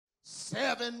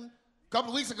7, a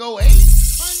couple of weeks ago,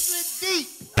 800 deep.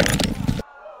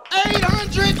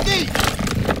 800 deep.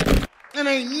 And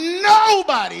ain't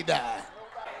nobody died.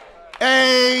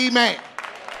 Amen.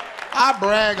 I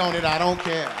brag on it. I don't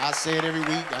care. I say it every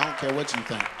week. I don't care what you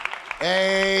think.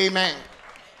 Amen.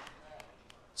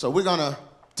 So we're going to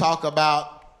talk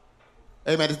about,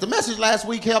 amen. Did the message last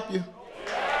week help you?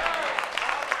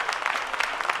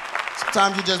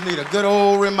 Sometimes you just need a good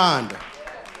old reminder.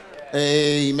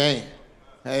 Amen.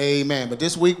 Amen. But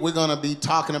this week we're going to be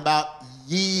talking about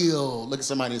yield. Look at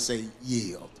somebody and say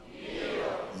yield.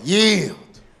 Yield.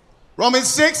 Romans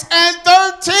 6 and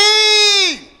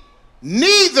 13.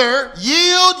 Neither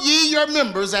yield ye your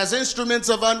members as instruments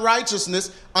of unrighteousness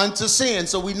unto sin.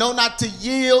 So we know not to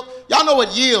yield. Y'all know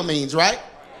what yield means, right?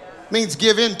 Means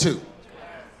give into.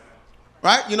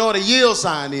 Right? You know what a yield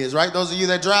sign is, right? Those of you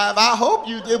that drive, I hope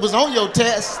it was on your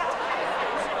test.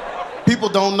 People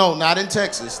don't know, not in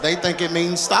Texas. They think it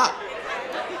means stop.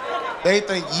 They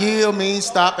think yield means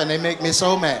stop, and they make me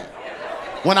so mad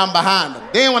when I'm behind them.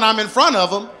 Then when I'm in front of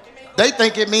them, they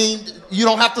think it means you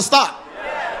don't have to stop.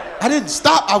 I didn't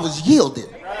stop, I was yielding.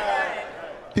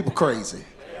 People crazy.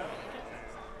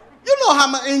 You know how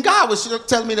much, and God was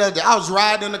telling me the other day, I was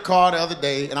riding in the car the other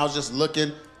day, and I was just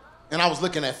looking, and I was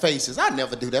looking at faces. I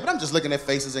never do that, but I'm just looking at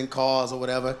faces in cars or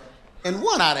whatever. And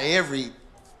one out of every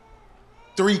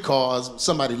 3 cars,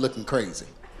 somebody looking crazy.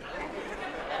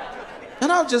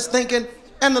 And I was just thinking,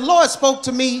 and the Lord spoke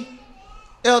to me,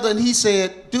 Elder, and he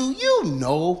said, do you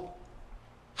know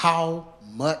how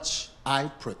much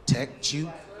I protect you?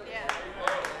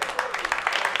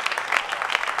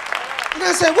 And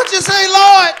I said, what you say,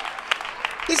 Lord?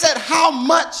 He said, how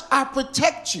much I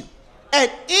protect you.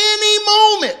 At any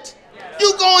moment,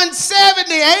 you going 70,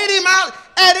 80 miles,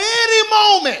 at any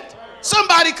moment,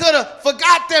 somebody could have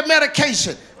forgot their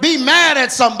medication, be mad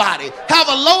at somebody, have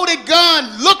a loaded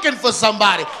gun looking for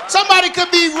somebody. Somebody could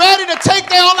be ready to take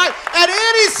their own life. At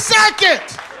any second,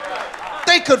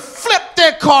 they could flip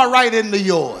their car right into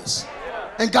yours.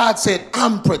 And God said,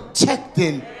 I'm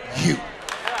protecting you.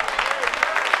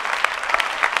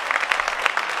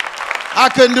 I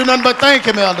couldn't do nothing but thank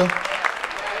him, Elder.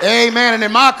 Amen. And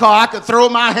in my car, I could throw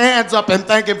my hands up and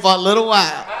thank him for a little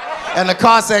while. And the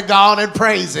car said, go on and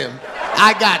praise him.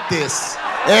 I got this.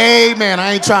 Amen.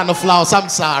 I ain't trying to floss. I'm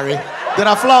sorry. Did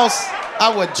I floss?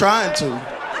 I wasn't trying to.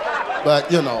 But,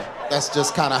 you know, that's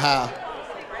just kind of how.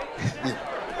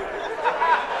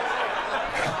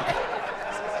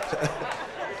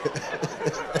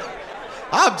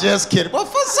 I'm just kidding. Well,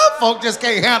 for some folk just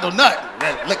can't handle nothing.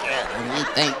 Look at him. You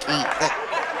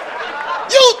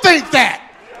think that.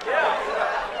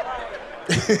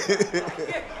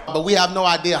 But we have no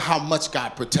idea how much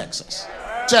God protects us.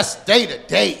 Just day to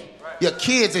day. Your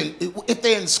kids, if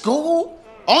they're in school,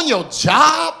 on your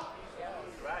job,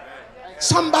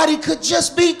 somebody could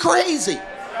just be crazy.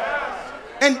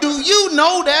 And do you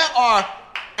know there are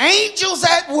angels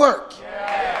at work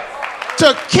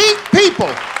to keep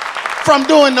people from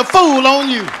doing the fool on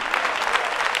you?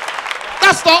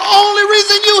 That's the only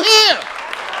reason you're here.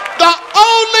 The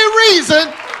only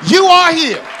reason you are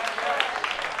here.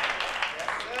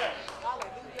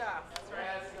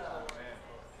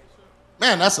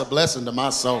 Man, that's a blessing to my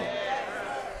soul.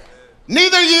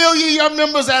 Neither yield ye your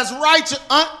members as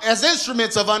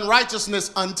instruments of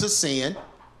unrighteousness unto sin,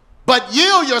 but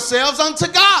yield yourselves unto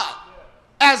God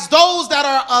as those that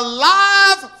are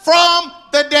alive from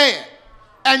the dead,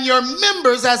 and your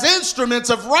members as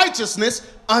instruments of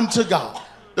righteousness unto God.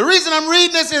 The reason I'm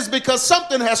reading this is because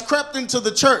something has crept into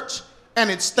the church,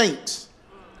 and it stinks.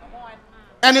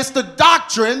 And it's the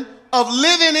doctrine of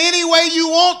living any way you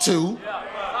want to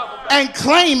and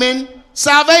claiming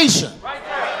salvation.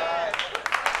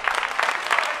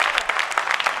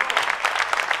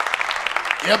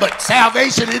 Yeah, but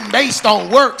salvation isn't based on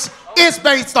works. It's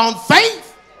based on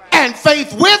faith. And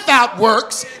faith without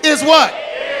works is what?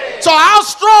 So how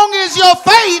strong is your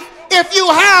faith if you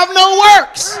have no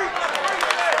works?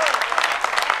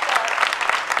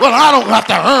 Well, I don't have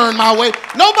to earn my way.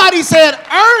 Nobody said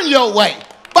earn your way.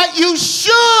 But you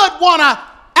should want to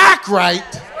act right.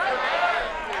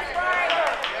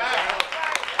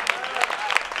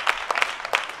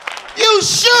 You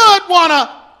should want to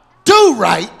do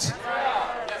right.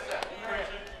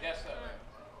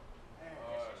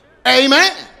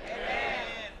 Amen.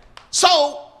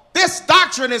 So this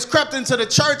doctrine has crept into the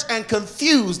church and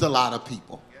confused a lot of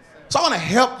people. So I want to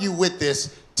help you with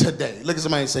this today. Look at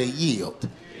somebody and say yield.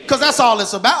 Because that's all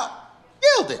it's about.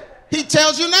 Yield it. He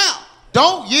tells you now,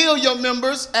 don't yield your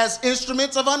members as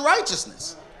instruments of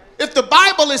unrighteousness. If the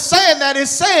Bible is saying that,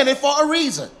 it's saying it for a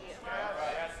reason.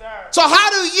 So how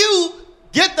do you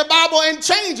get the Bible Bible and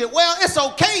change it. Well, it's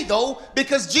okay, though,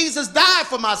 because Jesus died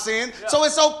for my sin, so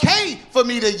it's okay for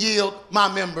me to yield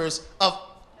my members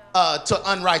to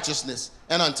unrighteousness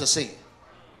and unto sin.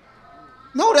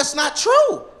 No, that's not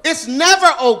true. It's never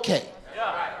okay.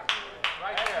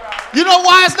 You know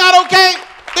why it's not okay?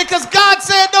 Because God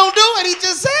said don't do it. He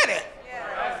just said it.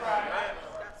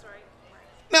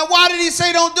 Now, why did he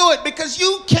say don't do it? Because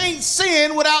you can't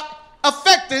sin without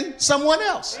affecting someone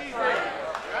else.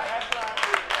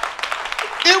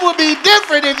 It would be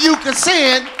different if you could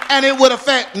sin and it would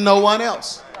affect no one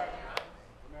else.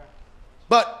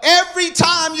 But every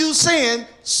time you sin,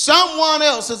 someone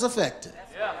else is affected.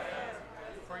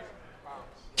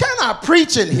 Can I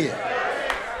preach in here?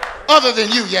 Other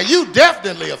than you, yeah, you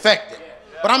definitely affected.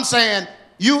 But I'm saying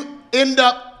you end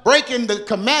up breaking the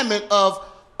commandment of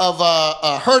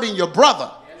hurting your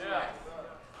brother,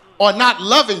 or not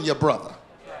loving your brother,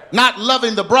 not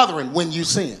loving the brethren when you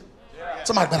sin.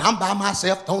 Somebody, but I'm by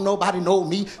myself, don't nobody know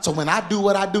me, so when I do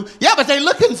what I do, yeah, but they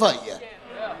looking for you.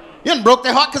 You done broke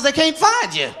their heart because they can't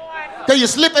find you, because you're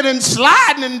slipping and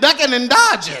sliding and ducking and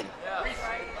dodging.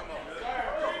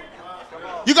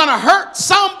 You're going to hurt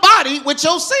somebody with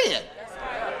your sin.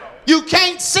 You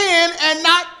can't sin and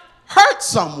not hurt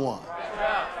someone.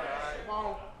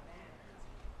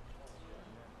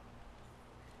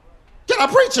 Can I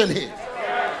preach in here?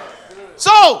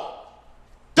 So,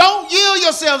 don't yield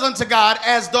yourselves unto God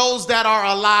as those that are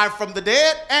alive from the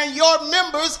dead, and your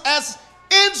members as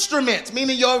instruments,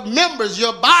 meaning your members,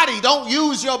 your body. Don't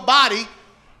use your body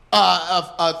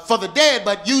for the dead,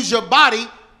 but use your body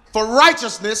for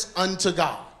righteousness unto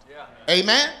God.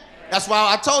 Amen? That's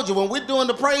why I told you, when we're doing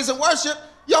the praise and worship,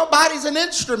 your body's an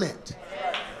instrument.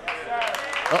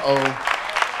 Uh-oh.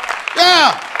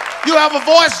 Yeah, you have a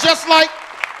voice just like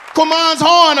Kuman's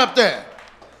horn up there.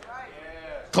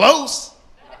 Close.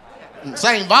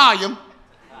 Same volume.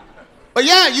 But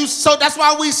yeah, so that's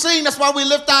why we sing, that's why we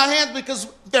lift our hands, because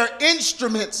they're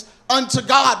instruments unto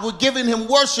God. We're giving him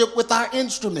worship with our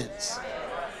instruments.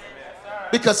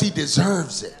 Because he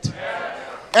deserves it.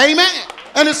 Amen.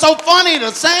 And it's so funny,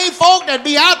 the same folk that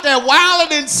be out there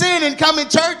wilding in sin and come in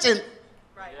church and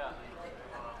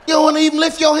you don't want to even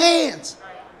lift your hands.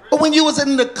 But when you was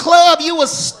in the club, you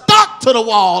was stuck to the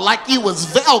wall like you was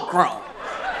Velcro.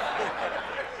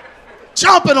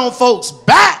 Jumping on folks'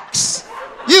 backs.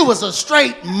 You was a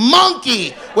straight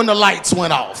monkey when the lights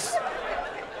went off.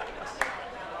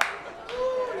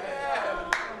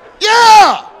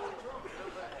 Yeah.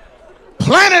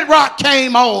 Planet Rock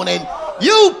came on and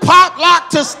you pop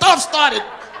locked till stuff started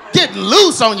getting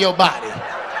loose on your body.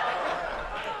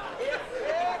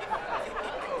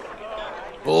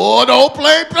 Oh, don't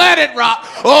play Planet Rock.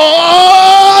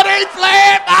 Oh, they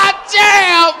playing my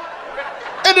jam.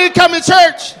 And then come to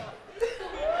church.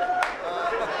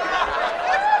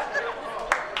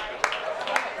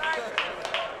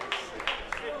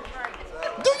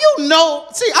 Do you know?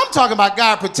 See, I'm talking about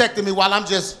God protecting me while I'm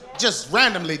just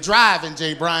randomly driving,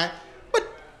 Jay Bryant.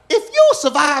 But if you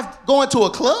survived going to a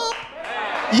club,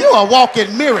 you're a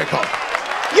walking miracle.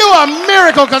 You're a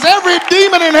miracle, because every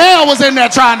demon in hell was in there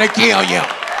trying to kill you.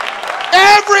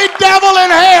 Every devil in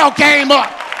hell came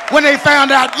up when they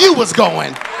found out you was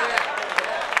going.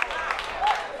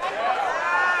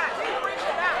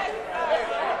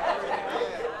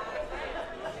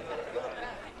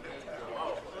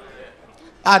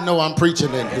 I know I'm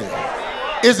preaching in here.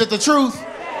 Is it the truth?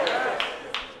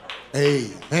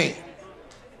 Amen.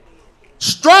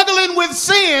 Struggling with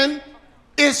sin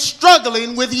is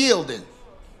struggling with yielding.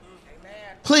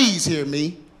 Please hear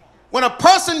me. When a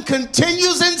person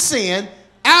continues in sin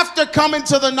after coming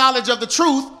to the knowledge of the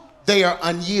truth, they are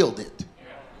unyielded.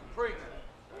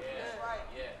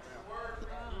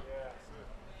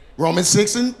 Romans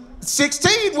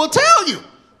 6:16 will tell you,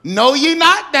 know ye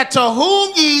not that to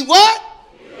whom ye what?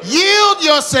 Yield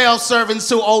yourselves servants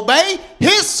to obey,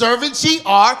 his servants ye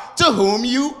are to whom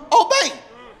you obey,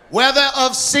 whether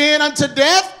of sin unto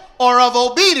death or of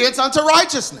obedience unto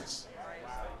righteousness.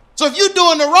 So if you're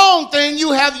doing the wrong thing,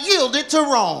 you have yielded to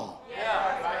wrong.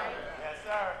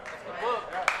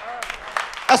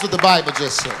 That's what the Bible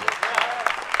just said.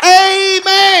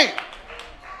 Amen.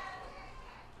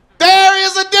 There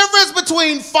is a difference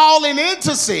between falling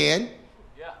into sin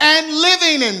and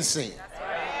living in sin.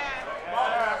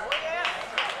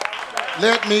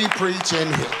 Let me preach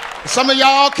in here. Some of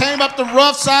y'all came up the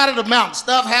rough side of the mountain.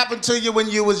 Stuff happened to you when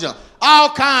you was young. All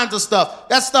kinds of stuff.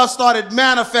 That stuff started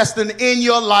manifesting in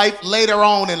your life later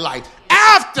on in life,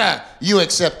 after you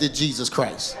accepted Jesus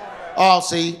Christ. Oh,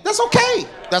 see, that's okay.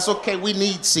 That's okay. We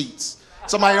need seats.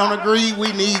 Somebody don't agree?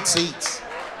 We need seats.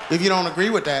 If you don't agree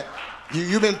with that,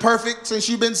 you've been perfect since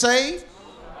you've been saved?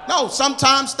 No,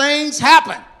 sometimes things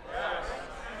happen.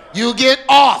 You get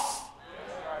off.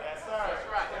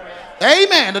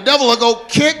 Amen. The devil will go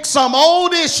kick some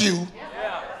old issue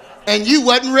and you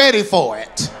wasn't ready for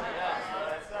it.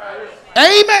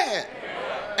 Amen.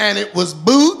 And it was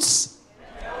boots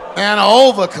and an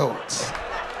overcoat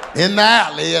in the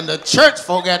alley, and the church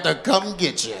folk had to come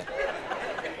get you.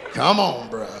 Come on,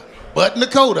 bro. Button the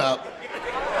coat up.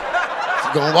 If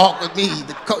you're going to walk with me,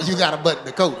 you got to button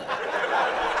the coat up.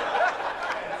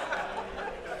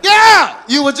 Yeah,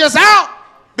 you were just out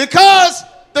because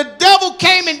the devil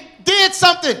came and did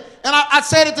something. And I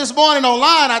said it this morning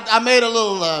online. I made a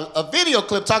little a video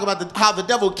clip talking about how the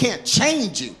devil can't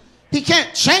change you. He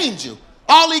can't change you.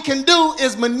 All he can do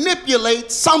is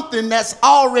manipulate something that's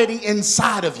already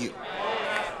inside of you.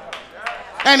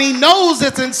 And he knows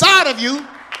it's inside of you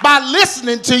by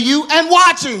listening to you and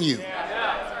watching you.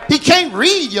 He can't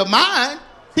read your mind.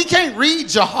 He can't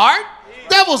read your heart.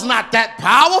 Devil's not that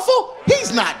powerful.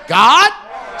 He's not God.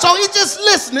 So he's just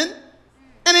listening,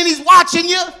 and then he's watching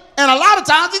you. And a lot of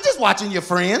times he's just watching your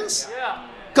friends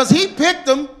because he picked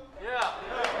them.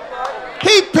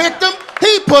 He picked them.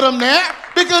 He put them there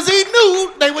because he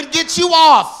knew they would get you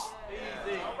off.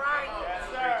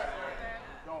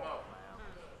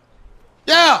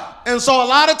 Yeah. And so a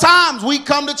lot of times we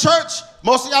come to church.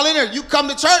 Most of y'all in here, you come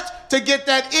to church to get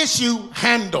that issue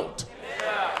handled.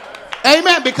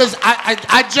 Amen. Because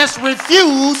I just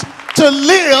refuse to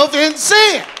live in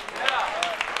sin.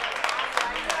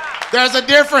 There's a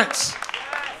difference.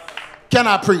 Can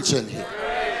I preach in here?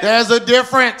 There's a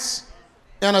difference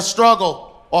in a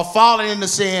struggle or falling into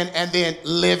sin and then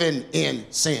living in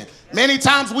sin. Many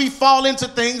times we fall into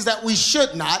things that we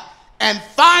should not and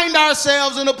find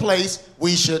ourselves in a place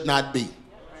we should not be.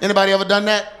 Anybody ever done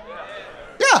that?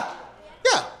 Yeah.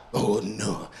 Yeah. Oh,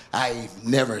 no. I've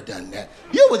never done that.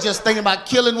 You were just thinking about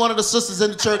killing one of the sisters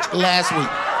in the church last week.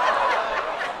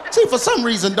 See, for some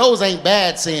reason, those ain't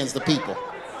bad sins to people.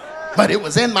 But it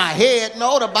was in my head.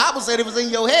 No, the Bible said it was in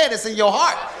your head. It's in your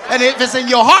heart. And if it's in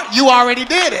your heart, you already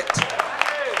did it.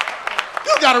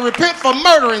 You got to repent for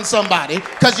murdering somebody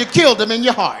because you killed them in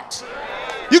your heart.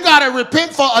 You got to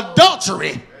repent for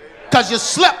adultery because you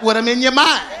slept with them in your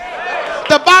mind.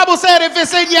 The Bible said if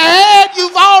it's in your head,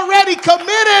 you've already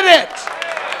committed it.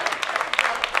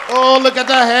 Oh, look at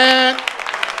the hand.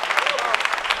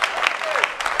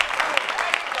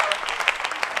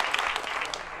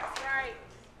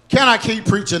 Can I keep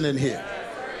preaching in here?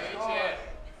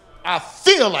 I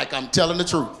feel like I'm telling the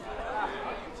truth.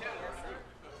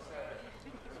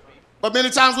 But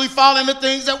many times we fall into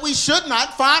things that we should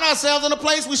not, find ourselves in a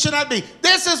place we should not be.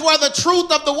 This is where the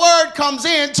truth of the word comes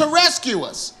in to rescue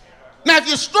us. Now, if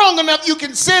you're strong enough, you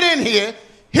can sit in here,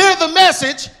 hear the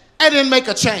message, and then make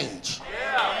a change.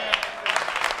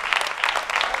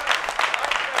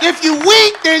 If you're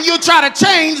weak, then you'll try to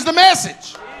change the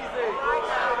message.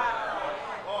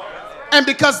 And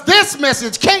because this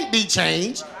message can't be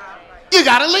changed, you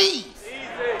got to leave.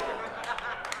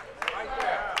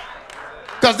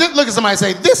 Because look at somebody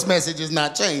say, this message is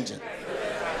not changing.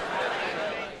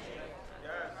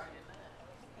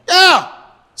 Yeah.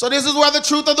 So this is where the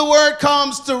truth of the word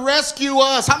comes to rescue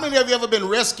us. How many of you ever been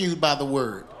rescued by the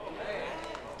word?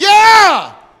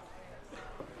 Yeah.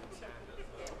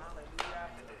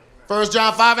 1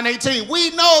 John 5:18. We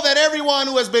know that everyone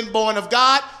who has been born of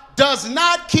God does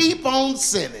not keep on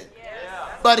sinning.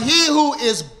 But he who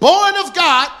is born of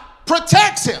God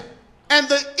protects him. And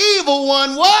the evil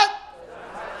one, what?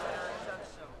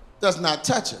 Does not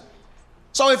touch him.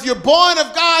 So if you're born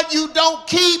of God, you don't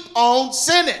keep on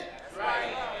sinning.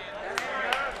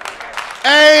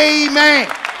 Amen.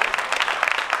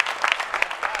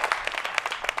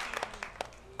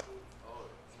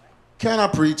 Can I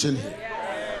preach in here?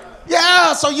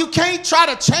 Yeah, so you can't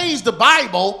try to change the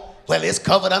Bible. Well, it's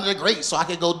covered under the grace, so I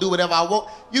can go do whatever I want.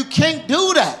 You can't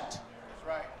do that.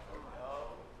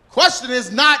 Question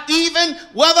is not even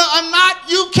whether or not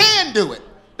you can do it.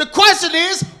 The question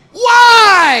is,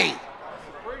 why?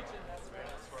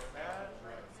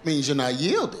 Means you're not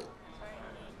yielded.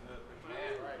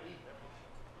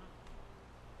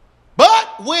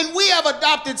 But when we have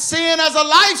adopted sin as a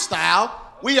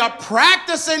lifestyle, we are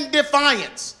practicing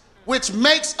defiance, which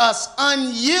makes us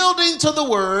unyielding to the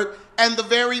word and the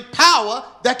very power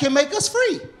that can make us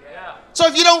free. Yeah. So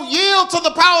if you don't yield to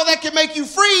the power that can make you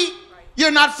free,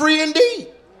 you're not free indeed.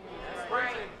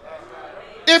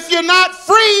 If you're not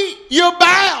free, you're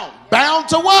bound. Bound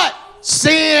to what?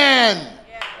 Sin.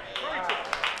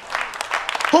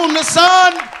 Whom the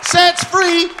Son sets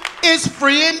free is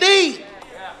free indeed.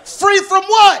 Free from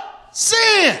what?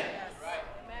 Sin.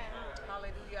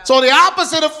 So the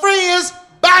opposite of free is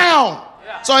bound.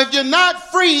 So if you're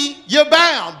not free, you're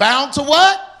bound. Bound to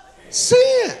what?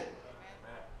 Sin.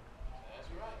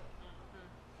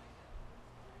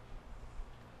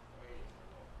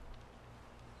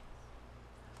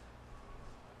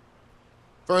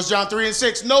 1 John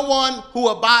 3:6, no one who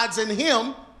abides in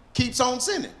him keeps on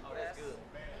sinning.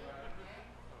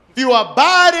 If you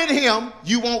abide in him,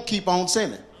 you won't keep on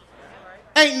sinning.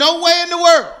 Ain't no way in the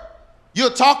world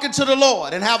you're talking to the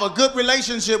Lord and have a good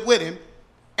relationship with him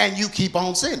and you keep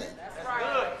on sinning.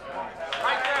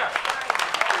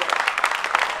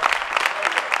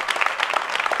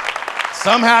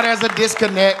 Somehow there's a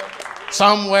disconnect.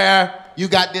 Somewhere you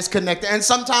got disconnected. And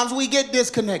sometimes we get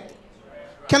disconnected.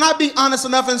 Can I be honest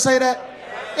enough and say that?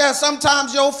 Yeah,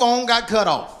 sometimes your phone got cut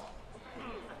off.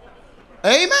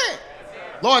 Amen.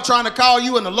 Lord trying to call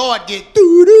you and the Lord get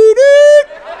doo-doo-doo.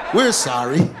 We're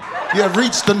sorry. You have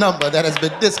reached the number that has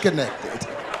been disconnected.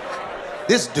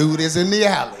 This dude is in the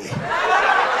alley.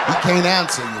 He can't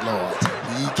answer you, Lord.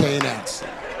 He can't answer.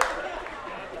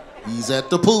 He's at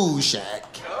the pool shack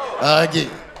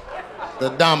again. The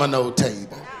domino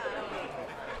table.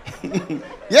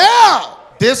 Yeah,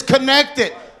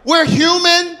 disconnected. We're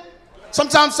human.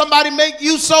 Sometimes somebody make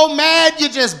you so mad you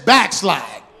just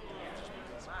backslide.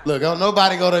 Look, ain't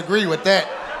nobody gonna agree with that.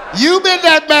 You've been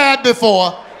that mad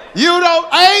before. You don't,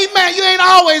 amen. You ain't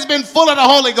always been full of the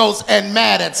Holy Ghost and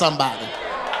mad at somebody.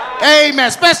 Amen.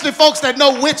 Especially folks that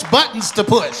know which buttons to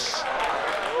push.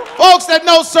 Folks that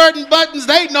know certain buttons,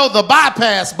 they know the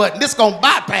bypass button. This gonna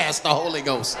bypass the Holy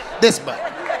Ghost. This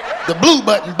button. The blue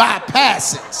button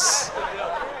bypasses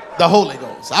the Holy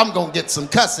Ghost. I'm gonna get some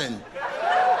cussing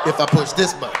if I push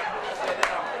this button.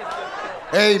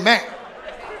 Amen.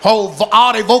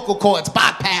 All the vocal cords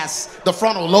bypass the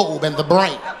frontal lobe and the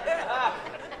brain.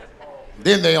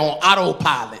 Then they on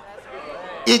autopilot,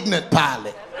 ignorant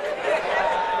pilot,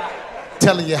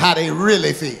 telling you how they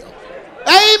really feel.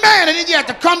 Amen. And then you have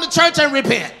to come to church and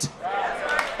repent.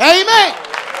 Amen.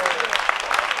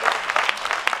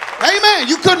 Amen.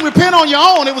 You couldn't repent on your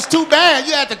own. It was too bad.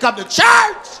 You had to come to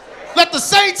church. Let the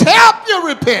saints help you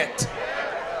repent.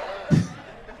 Am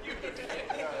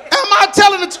I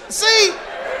telling the truth? See?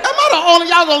 Am I the only?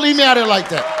 Y'all gonna leave me out here like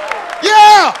that?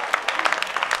 Yeah.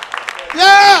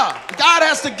 Yeah. God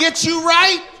has to get you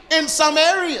right in some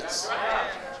areas.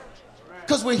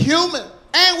 Because we're human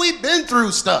and we've been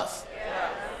through stuff.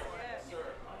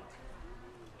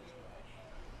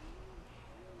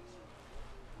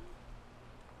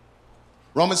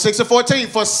 Romans 6:14,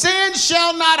 for sin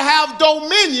shall not have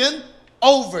dominion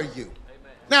over you.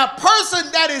 Amen. Now, a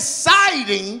person that is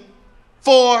siding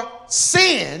for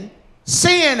sin,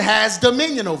 sin has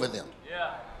dominion over them.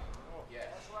 Yeah.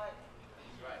 That's right.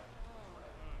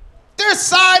 They're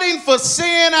siding for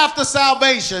sin after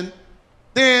salvation,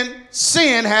 then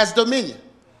sin has dominion.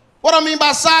 What I mean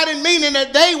by siding, meaning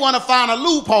that they want to find a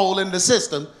loophole in the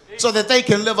system so that they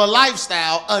can live a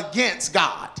lifestyle against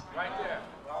God.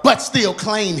 But still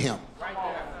claim him.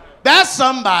 That's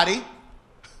somebody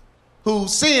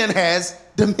whose sin has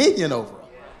dominion over them.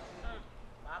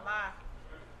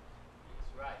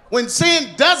 When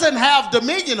sin doesn't have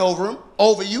dominion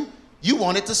over you, you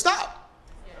want it to stop.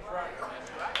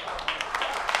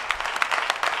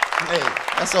 Hey,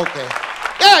 that's okay.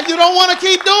 Yeah, you don't want to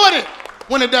keep doing it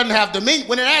when it doesn't have dominion.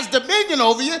 When it has dominion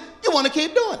over you, you want to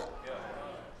keep doing it.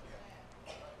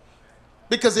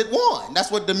 Because it won.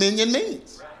 That's what dominion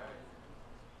means.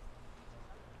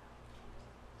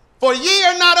 For ye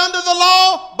are not under the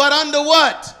law, but under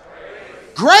what?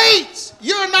 Grace.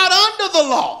 You're not under the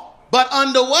law, but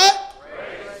under what?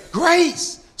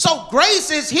 Grace. So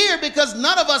grace is here because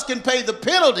none of us can pay the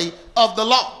penalty of the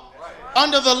law.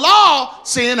 Under the law,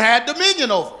 sin had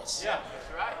dominion over us.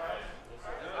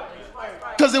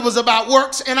 Because it was about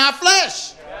works in our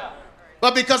flesh.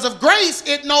 But because of grace,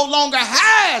 it no longer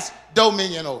has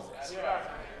dominion over us.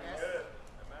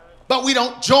 But we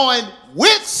don't join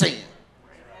with sin.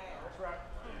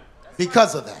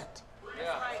 Because of that.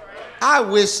 I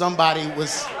wish somebody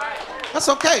was, that's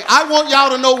okay. I want y'all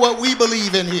to know what we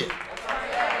believe in here.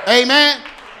 Amen.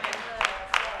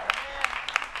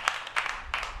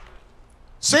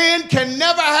 Sin can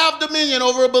never have dominion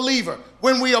over a believer.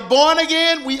 When we are born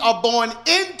again, we are born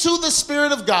into the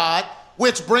Spirit of God,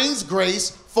 which brings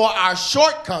grace for our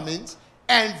shortcomings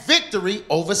and victory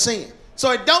over sin.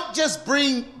 So it don't just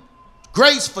bring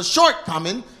grace for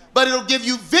shortcoming, but it'll give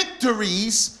you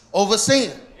victories over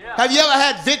sin. Yeah. Have you ever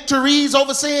had victories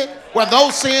over sin? Where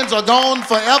those sins are gone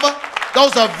forever?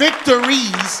 Those are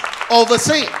victories over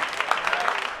sin.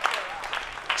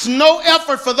 It's no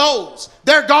effort for those.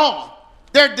 They're gone.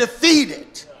 They're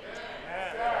defeated.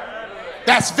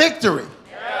 That's victory.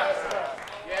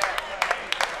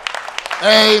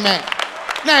 Amen.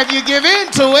 Now, if you give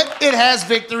in to it, it has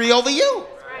victory over you.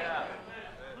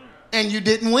 And you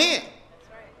didn't win.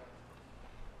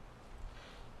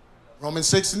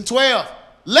 Romans 6:12.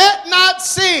 Let not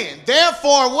sin,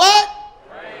 therefore what?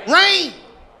 Reign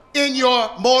in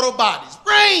your mortal bodies.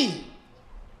 Reign.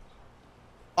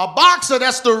 A boxer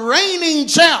that's the reigning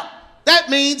champ, that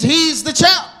means he's the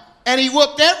champ. And he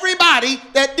whooped everybody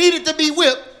that needed to be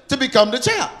whipped to become the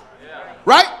champ.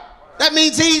 Right? That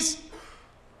means he's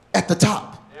at the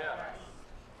top.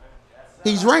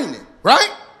 He's reigning,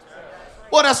 right?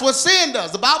 Well, that's what sin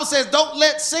does. The Bible says don't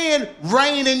let sin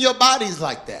reign in your bodies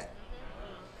like that.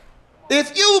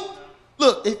 If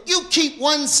you keep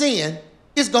one sin,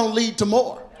 it's going to lead to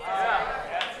more.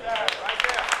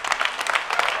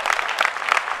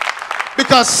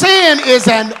 Because sin is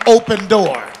an open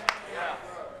door.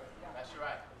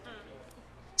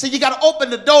 So you got to open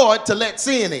the door to let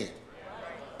sin in.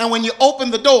 And when you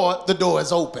open the door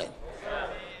is open.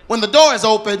 When the door is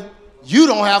open, you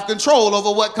don't have control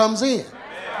over what comes in.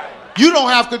 You don't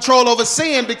have control over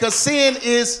sin because sin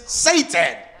is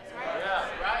Satan.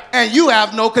 And you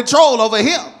have no control over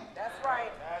him.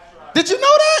 Did you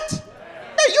know that?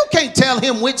 Hey, you can't tell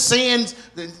him which sins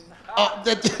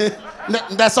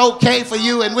that's okay for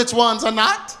you and which ones are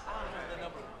not.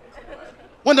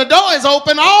 When the door is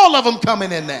open, all of them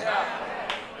coming in there.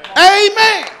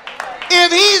 Amen.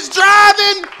 If he's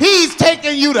driving, he's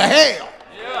taking you to hell.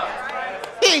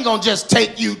 He ain't gonna just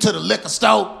take you to the liquor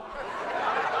store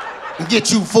and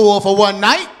get you full for one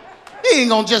night. He ain't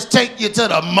gonna just take you to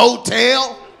the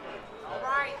motel.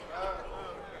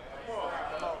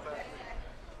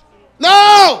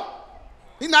 No,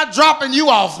 he's not dropping you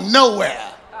off nowhere.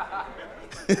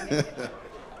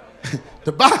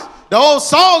 The old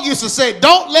song used to say,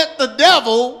 don't let the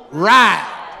devil ride.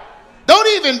 Don't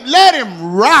even let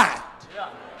him ride.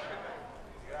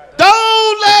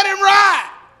 Don't let him ride.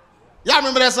 Y'all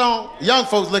remember that song? Young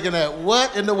folks looking at,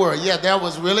 what in the world? Yeah, that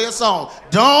was really a song.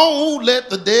 Don't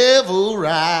let the devil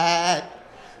ride.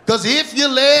 Because if you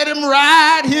let him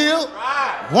ride, he'll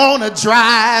want to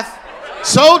drive.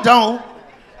 So don't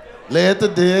let the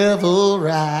devil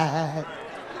ride.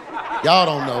 Y'all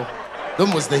don't know.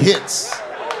 Them was the hits.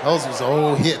 Those was the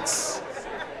old hits.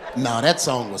 No, that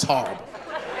song was horrible.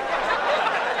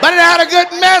 But it had a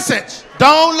good message.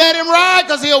 Don't let him ride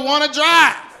because he'll want to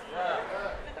drive.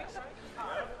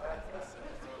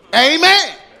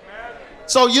 Amen.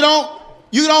 So you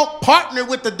don't partner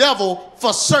with the devil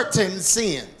for certain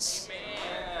sins.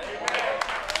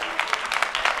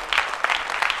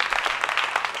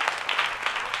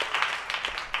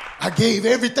 I gave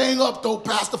everything up, though,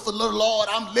 Pastor, for the Lord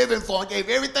I'm living for. I gave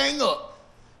everything up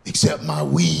except my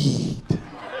weed.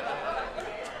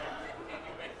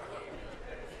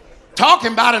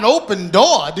 Talking about an open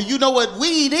door. Do you know what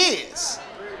weed is?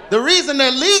 The reason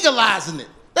they're legalizing it,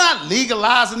 they're not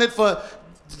legalizing it for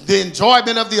the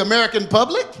enjoyment of the American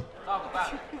public.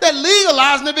 They're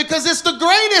legalizing it because it's the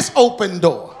greatest open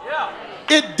door.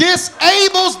 It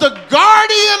disables the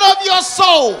guardian of your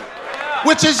soul,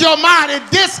 which is your mind. It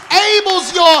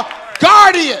disables your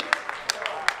guardian.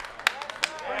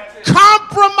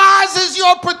 Compromises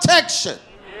your protection.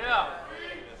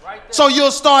 So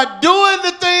you'll start doing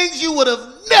the things you would have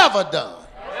never done.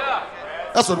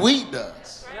 That's what weed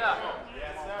does.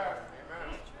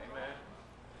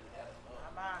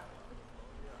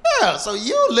 Yeah, so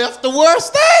you left the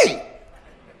worst thing.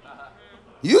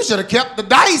 You should have kept the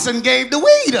dice and gave the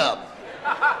weed up.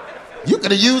 You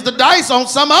could have used the dice on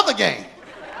some other game.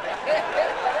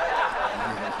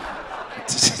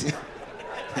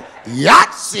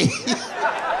 Yahtzee.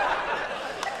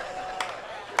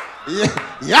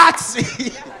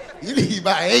 Yahtzee. You need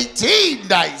about 18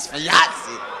 dice for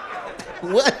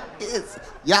Yahtzee. What is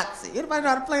Yahtzee? Anybody know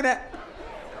how to play that?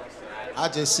 I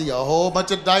just see a whole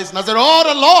bunch of dice and I said, oh,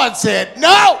 the Lord said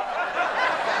no.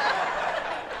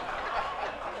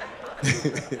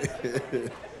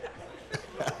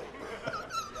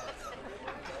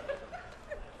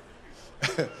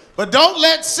 But don't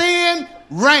let sin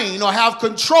reign or have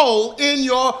control in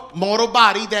your mortal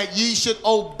body, that ye should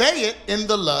obey it in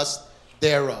the lust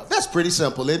thereof. That's pretty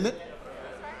simple, isn't it?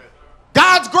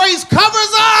 God's grace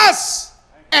covers us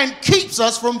and keeps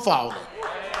us from falling.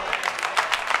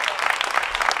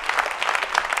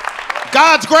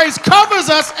 God's grace covers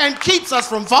us and keeps us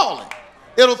from falling.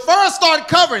 It'll first start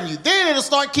covering you, then it'll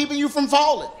start keeping you from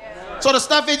falling. So the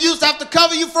stuff it used to have to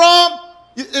cover you from,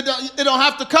 it don't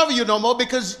have to cover you no more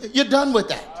because you're done with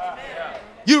that.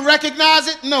 You recognize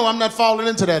it? No, I'm not falling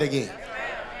into that again.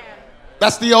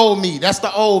 That's the old me. That's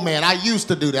the old man. I used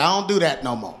to do that. I don't do that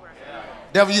no more.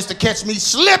 Devil used to catch me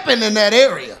slipping in that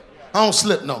area. I don't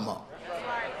slip no more.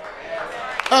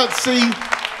 See,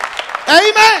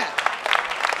 amen.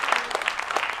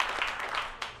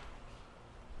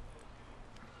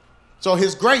 So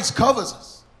his grace covers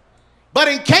us. But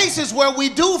in cases where we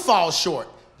do fall short,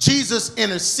 Jesus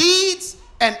intercedes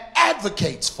and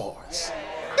advocates for us.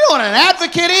 You know what an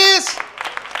advocate is?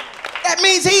 That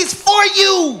means he's for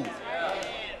you.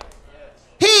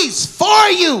 He's for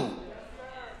you.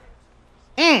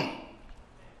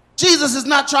 Jesus is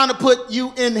not trying to put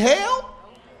you in hell.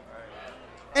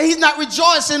 And he's not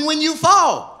rejoicing when you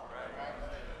fall.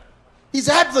 He's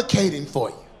advocating for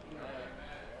you.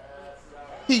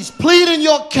 He's pleading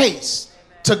your case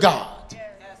to God.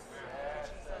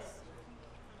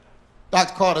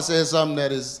 Dr. Carter says something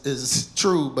that is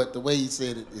true, but the way he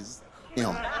said it is,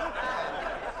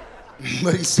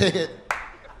 But he said,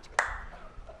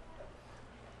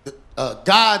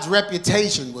 God's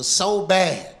reputation was so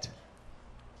bad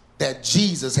that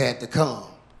Jesus had to come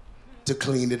to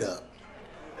clean it up.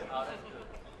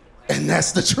 And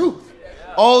that's the truth.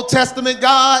 Old Testament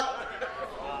God,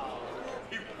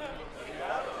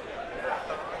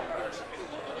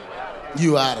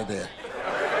 you out of there.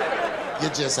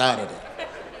 You're just out of there.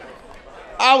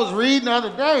 I was reading the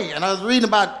other day, and I was reading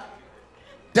about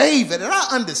David, and I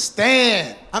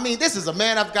understand. I mean, this is a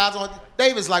man of God's own.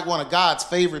 David's like one of God's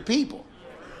favorite people.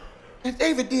 And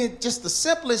David did just the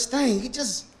simplest thing. He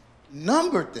just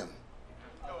numbered them.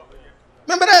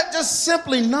 Remember that? Just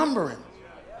simply numbering.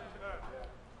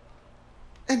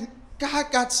 And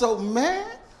God got so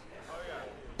mad.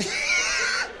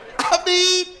 I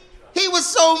mean, he was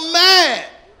so mad.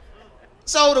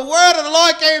 So the word of the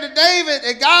Lord came to David,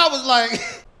 and God was like,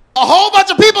 a whole bunch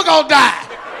of people gonna die.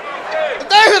 And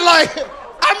David like,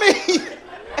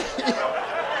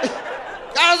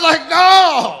 God was like,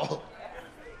 no.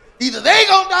 Either they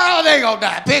gonna die or they gonna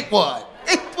die. Pick one.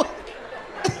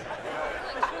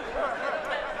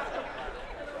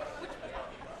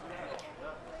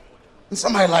 And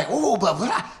somebody like, oh, but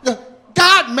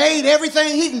God made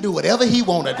everything. He can do whatever he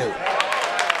want to do.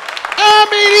 I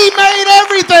mean, he made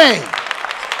everything.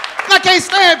 And I can't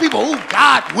stand people, oh,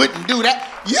 God wouldn't do that.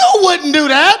 You wouldn't do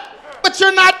that, but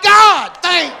you're not God.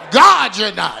 Thank God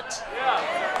you're not.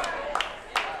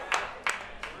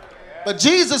 But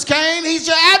Jesus came, he's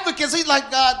your advocate. He's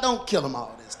like, God, don't kill him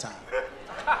all this time.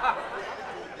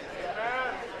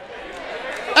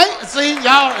 Hey, see,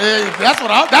 y'all, that's what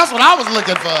I was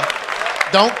looking for.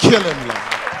 Don't kill him, Lord.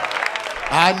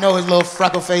 I know his little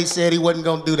freckle face said he wasn't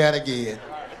going to do that again.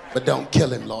 But don't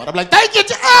kill him, Lord. I'm like, thank you.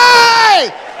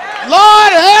 Hey!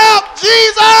 Lord, help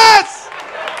Jesus!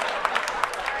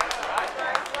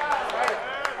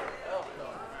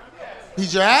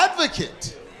 He's your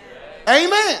advocate.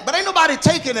 Amen. But ain't nobody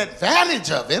taking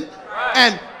advantage of him.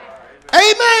 And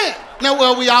amen. Now,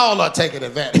 well, we all are taking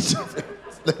advantage of him.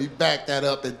 Let me back that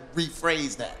up and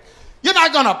rephrase that. You're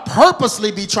not going to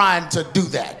purposely be trying to do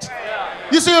that.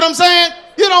 You see what I'm saying?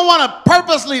 You don't want to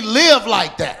purposely live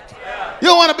like that. You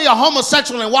don't want to be a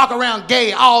homosexual and walk around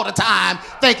gay all the time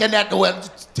thinking that, well,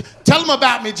 tell him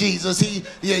about me, Jesus.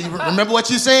 You remember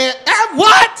what you said?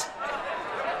 What?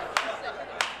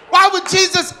 Why would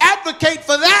Jesus advocate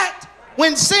for that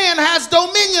when sin has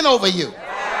dominion over you?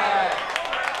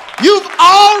 You've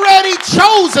already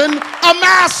chosen a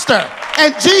master,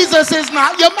 and Jesus is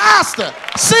not your master.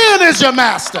 Sin is your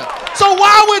master. So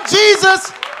why would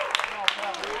Jesus...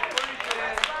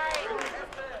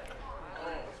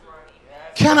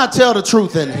 Can I tell the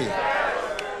truth in here?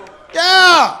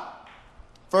 Yeah.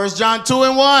 1 John 2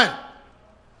 and 1.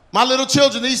 My little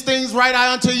children, these things write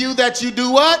I unto you that you do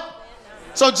what?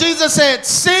 So Jesus said,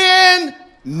 sin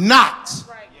not.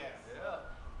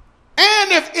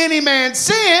 And if any man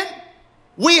sin,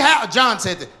 we have, John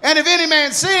said that, and if any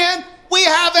man sin, we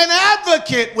have an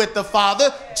advocate with the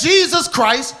Father, Jesus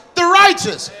Christ, the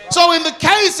righteous. So in the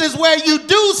cases where you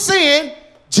do sin,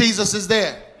 Jesus is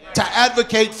there to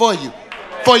advocate for you,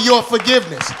 for your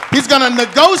forgiveness. He's going to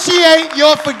negotiate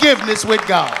your forgiveness with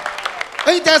God.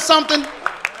 Ain't that something?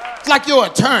 It's like your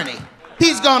attorney.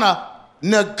 He's going to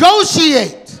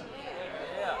negotiate.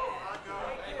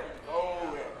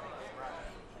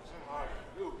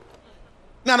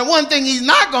 Now, the one thing he's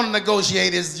not going to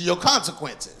negotiate is your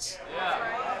consequences.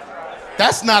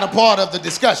 That's not a part of the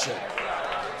discussion.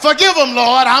 Forgive him,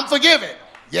 Lord. I'm forgiven.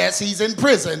 Yes, he's in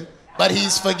prison, but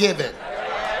he's forgiven.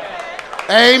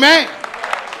 Amen.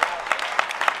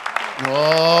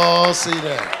 Oh, see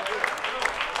that.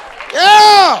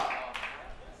 Yeah.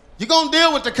 You're going to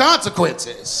deal with the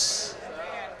consequences.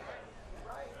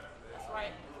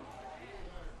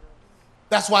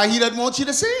 That's why he doesn't want you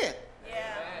to sin.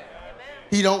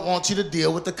 He don't want you to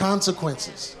deal with the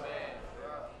consequences.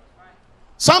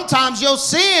 Sometimes your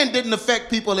sin didn't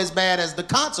affect people as bad as the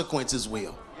consequences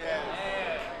will.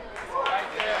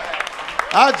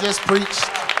 I just preached.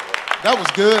 That was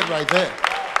good right there.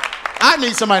 I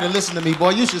need somebody to listen to me,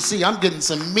 boy. You should see I'm getting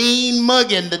some mean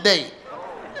mugging today.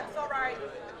 That's all right.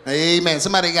 Amen.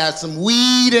 Somebody got some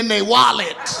weed in their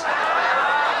wallet.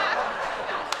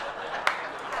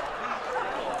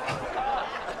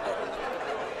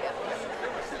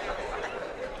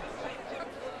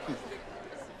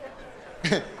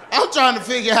 I'm trying to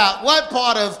figure out what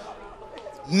part of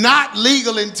not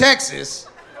legal in Texas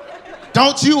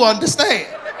don't you understand?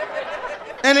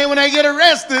 And then when they get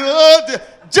arrested,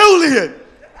 Julian,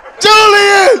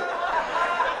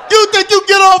 you think you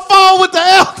get on phone with the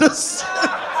elders?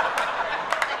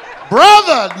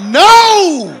 Brother,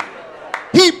 no.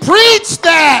 He preached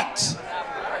that.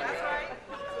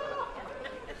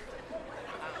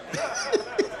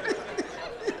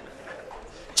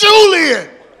 Julian.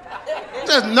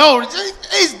 Just no,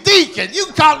 he's deacon. You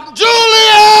can call him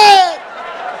Julian.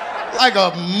 Like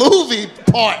a movie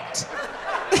part.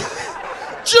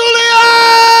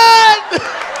 Julian!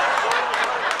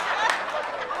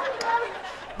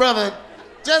 Brother,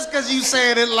 just because you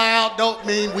saying it loud don't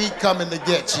mean we coming to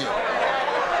get you.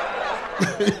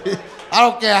 I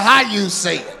don't care how you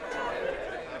say it.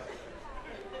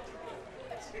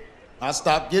 I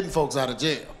stopped getting folks out of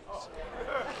jail.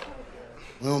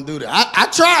 We don't do that. I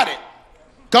tried it.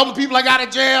 A couple of people I got out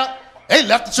of jail, they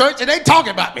left the church and they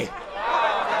talking about me.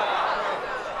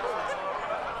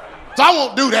 So I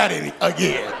won't do that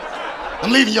again.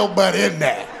 I'm leaving your butt in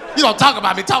there. You don't talk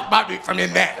about me from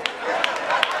in there.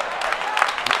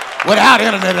 Without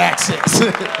internet access.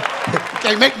 You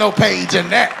can't make no page in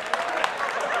there.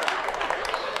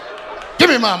 Give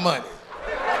me my money.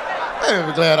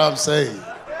 I'm glad I'm saved.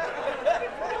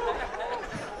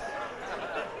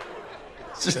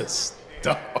 Just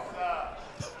stop.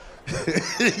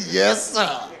 Yes,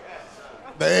 sir.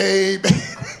 Baby.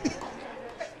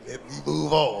 Let me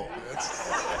move on.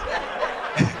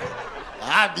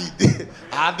 I'll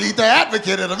be the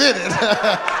advocate in a minute.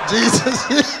 Jesus.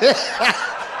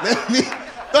 Let me.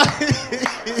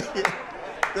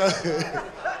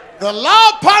 The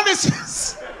law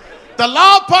punishes. The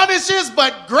law punishes,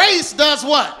 but grace does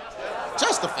what?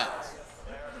 Justifies.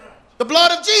 The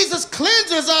blood of Jesus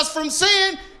cleanses us from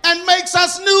sin and makes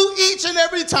us new each and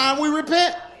every time we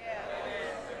repent.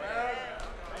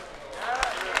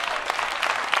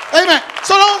 Amen.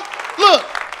 So don't, look,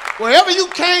 wherever you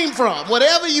came from,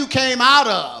 whatever you came out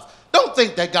of, don't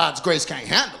think that God's grace can't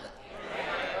handle it.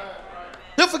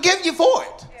 He'll forgive you for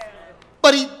it.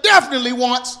 But he definitely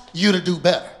wants you to do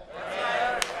better.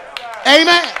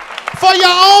 Amen. For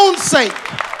your own sake,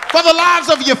 for the lives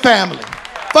of your family,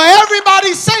 for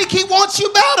everybody's sake, he wants you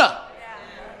better.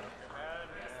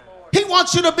 He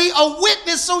wants you to be a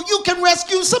witness so you can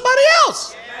rescue somebody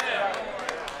else.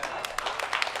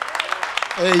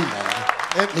 Amen.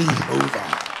 Let me move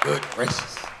on. Good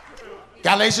gracious.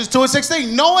 Galatians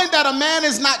 2:16. Knowing that a man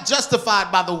is not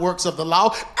justified by the works of the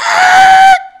law.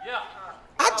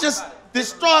 I just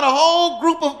destroyed a whole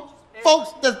group of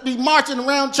folks that be marching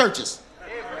around churches.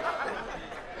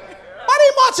 Why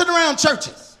they marching around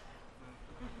churches?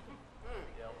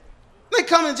 They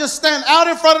come and just stand out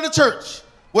in front of the church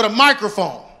with a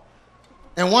microphone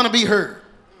and want to be heard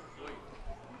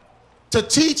to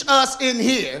teach us in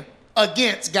here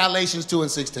against Galatians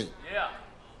 2:16. Yeah.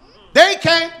 They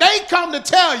come to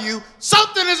tell you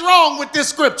something is wrong with this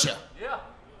scripture. Yeah.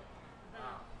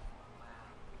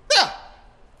 Yeah.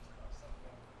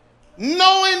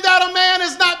 Knowing that a man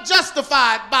is not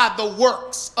justified by the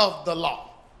works of the law,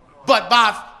 but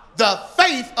by the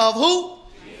faith of who?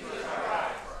 Jesus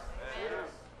Christ.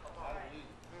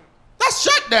 That's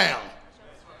shut down.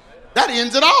 That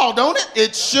ends it all, don't it?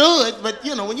 It should, but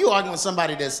you know, when you argue with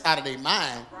somebody that's out of their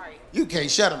mind, you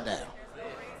can't shut them down.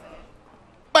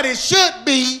 But it should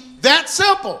be that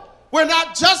simple. We're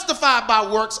not justified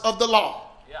by works of the law.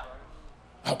 Yeah.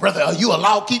 Oh, brother, are you a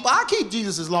law keeper? I keep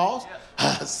Jesus' laws. Yeah.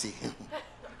 I see him.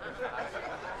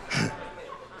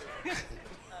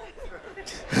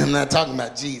 I'm not talking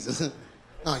about Jesus.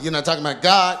 No, you're not talking about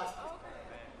God.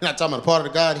 You're not talking about a part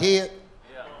of the Godhead.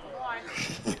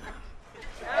 Yeah.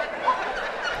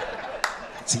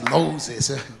 See,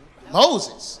 Moses.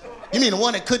 Moses. You mean the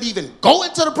one that couldn't even go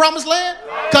into the promised land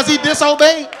because he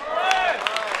disobeyed?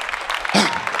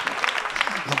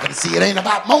 But see, it ain't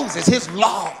about Moses. His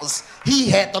laws. He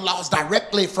had the laws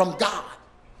directly from God,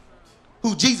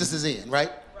 who Jesus is in,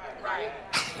 right? Right.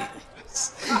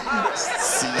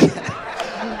 See,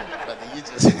 brother, you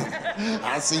just,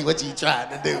 I see what you trying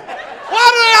to do. Why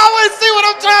do they always see what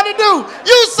I'm trying to do?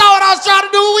 You saw what I was trying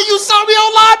to do when you saw me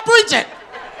online preaching.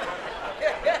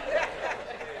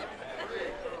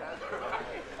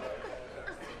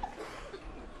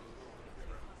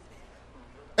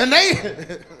 And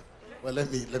they, well,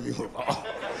 let me move on.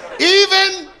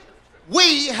 Even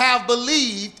we have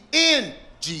believed in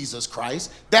Jesus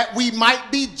Christ that we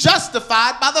might be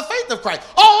justified by the faith of Christ.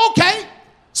 Oh, okay.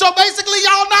 So basically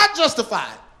y'all not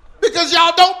justified because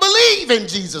y'all don't believe in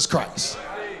Jesus Christ.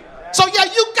 So yeah,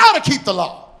 you got to keep the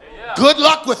law. Good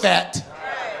luck with that.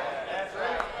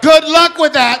 Good luck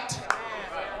with that.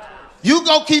 You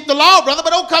go keep the law, brother, but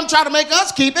don't come try to make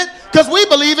us keep it because we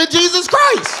believe in Jesus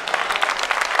Christ.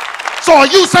 So are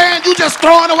you saying you just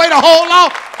throwing away the whole law?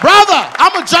 Brother,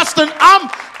 I'm addressing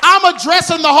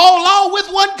the whole law with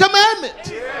one commandment.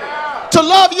 To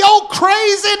love your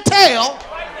crazy tail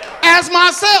as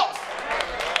myself.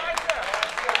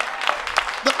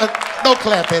 Don't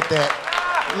clap at that.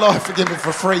 Lord, forgive me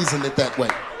for phrasing it that way.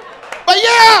 But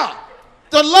yeah,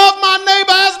 to love my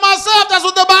neighbor as myself, that's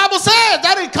what the Bible says.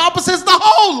 That encompasses the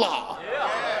whole law.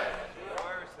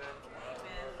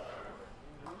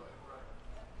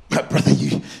 But brother,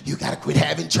 you got to quit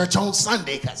having church on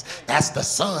Sunday because that's the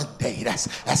Sunday.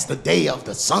 That's the day of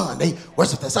the sun. They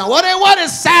worship the sun. What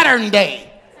is Saturn Day?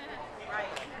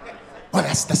 Well,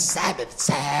 that's the Sabbath.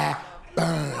 Saturn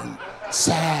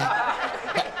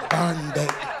Day.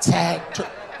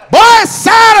 Boy,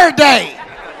 Saturday.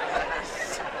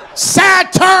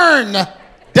 Saturn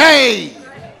Day.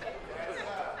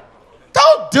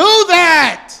 Don't do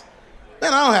that.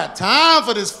 Man, I don't have time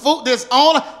for this food, this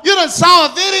on. You done saw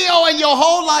a video and your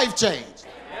whole life changed.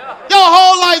 Your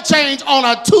whole life changed on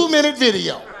a 2-minute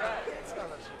video.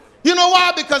 You know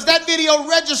why? Because that video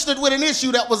registered with an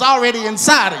issue that was already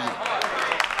inside of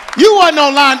you. You wasn't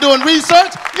online doing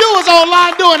research. You was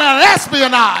online doing an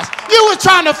espionage. You was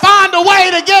trying to find a way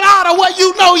to get out of what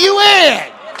you know you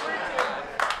in.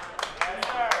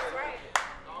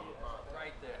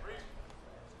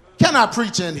 Can I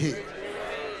preach in here?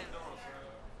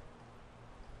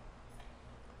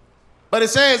 But it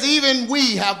says, even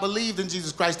we have believed in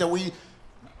Jesus Christ that we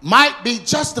might be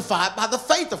justified by the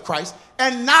faith of Christ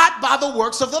and not by the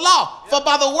works of the law. For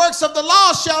by the works of the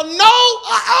law shall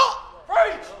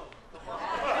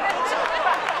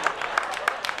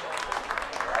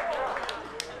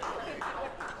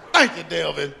Thank you,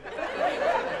 Delvin.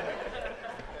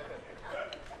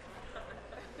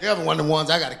 Delvin, one of the ones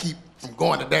I got to keep from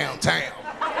going to downtown.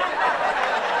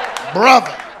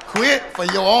 Brother, quit for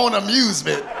your own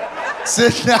amusement.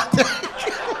 Sitting out there.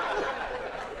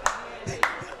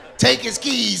 Take his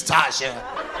keys, Tasha.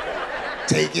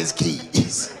 Take his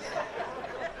keys.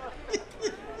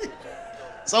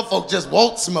 Some folk just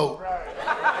won't smoke.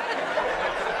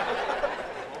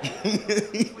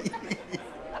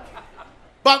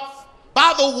 But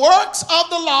by the works of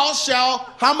the law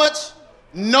shall, how much?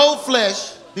 No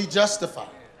flesh be justified.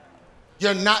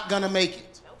 You're not going to make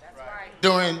it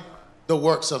during the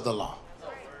works of the law.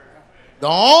 The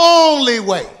only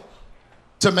way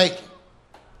to make it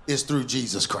is through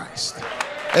Jesus Christ.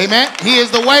 Amen. He is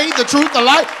the way, the truth, the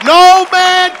life. No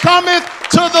man cometh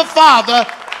to the Father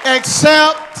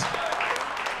except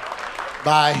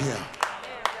by him.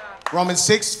 Romans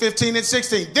 6:15 and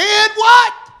 16. Then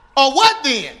what? Or what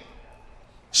then?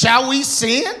 Shall we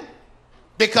sin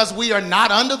because we are not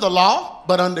under the law,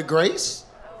 but under grace?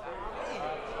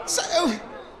 So, why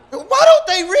don't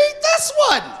they read this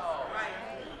one?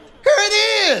 Here it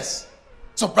is.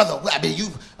 So, brother,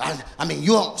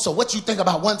 so what you think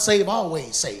about once saved,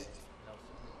 always saved?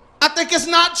 I think it's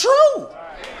not true.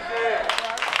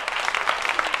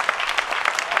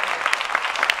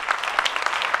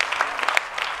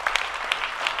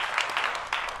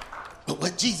 But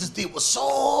what Jesus did was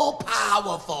so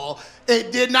powerful,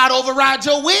 it did not override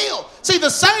your will. See, the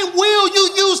same will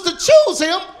you used to choose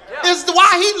him is why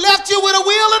he left you with a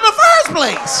will in the first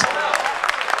place.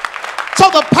 So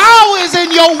the power is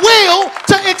in your will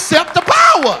to accept the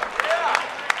power.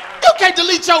 You can't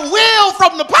delete your will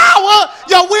from the power.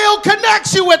 Your will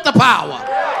connects you with the power.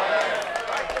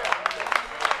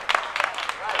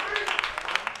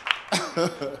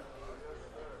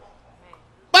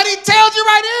 But he tells you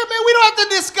right here, man, we don't have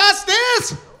to discuss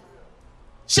this.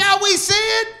 Shall we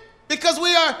sin because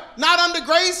we are not under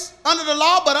grace, under the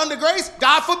law, but under grace?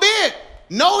 God forbid.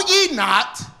 Know ye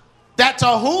not that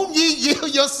to whom ye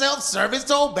yield yourselves servants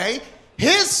to obey,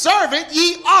 his servant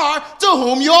ye are to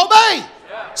whom you obey.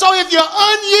 Yeah. So if you're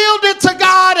unyielded to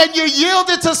God and you're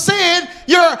yielded to sin,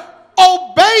 you're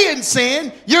obeying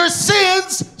sin, you're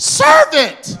sin's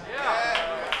servant. Yeah.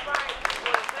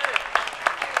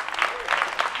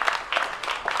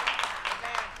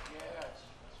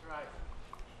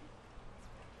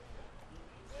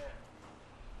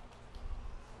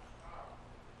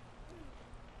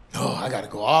 Oh, I got to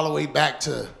go all the way back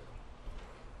to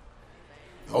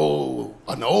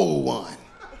an old one.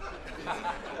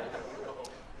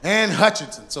 Ann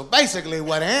Hutchinson. So basically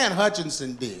what Ann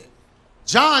Hutchinson did,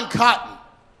 John Cotton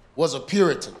was a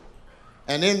Puritan.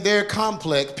 And in their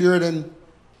complex, Puritan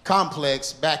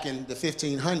complex back in the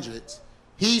 1500s,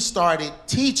 he started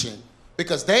teaching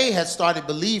because they had started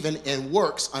believing in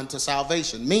works unto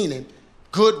salvation, meaning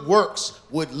good works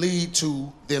would lead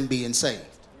to them being saved.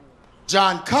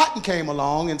 John Cotton came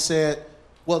along and said,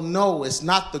 well, no, it's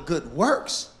not the good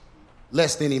works,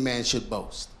 lest any man should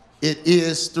boast. It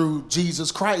is through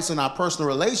Jesus Christ and our personal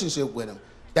relationship with him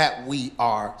that we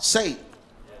are saved.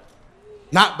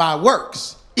 Not by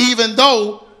works, even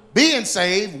though being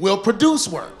saved will produce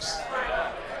works.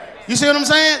 You see what I'm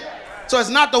saying? So it's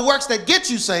not the works that get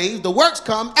you saved. The works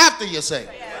come after you're saved.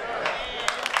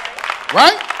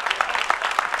 Right?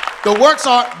 The works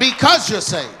are because you're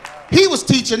saved. He was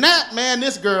teaching that, man.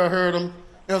 This girl heard him.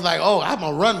 It was like, oh, I'm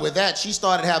going to run with that. She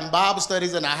started having Bible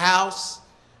studies in her house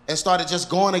and started just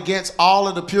going against all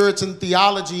of the Puritan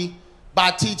theology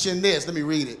by teaching this. Let me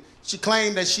read it. She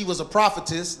claimed that she was a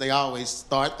prophetess. They always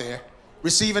start there.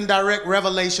 Receiving direct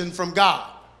revelation from God.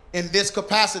 In this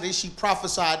capacity, she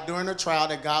prophesied during her trial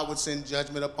that God would send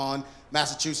judgment upon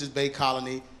Massachusetts Bay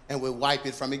Colony and would wipe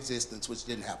it from existence, which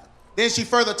didn't happen. Then she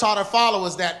further taught her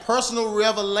followers that personal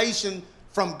revelation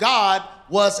from God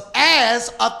was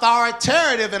as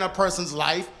authoritative in a person's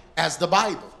life as the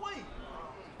Bible.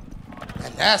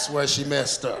 And that's where she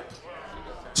messed up.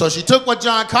 So she took what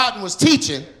John Cotton was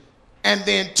teaching and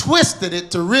then twisted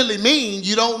it to really mean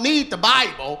you don't need the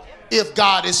Bible if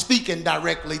God is speaking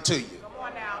directly to you.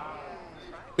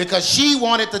 Because she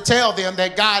wanted to tell them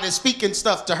that God is speaking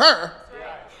stuff to her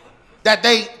that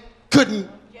they couldn't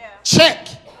check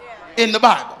in the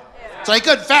Bible. So they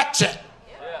couldn't fact check.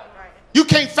 You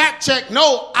can't fact check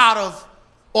no out of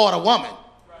order woman.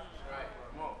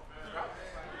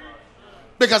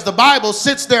 Because the Bible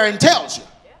sits there and tells you.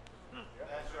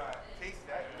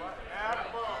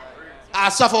 I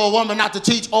suffer a woman not to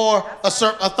teach or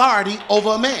assert authority over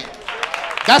a man.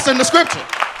 That's in the scripture.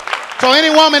 So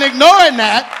any woman ignoring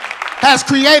that has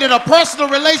created a personal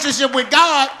relationship with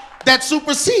God that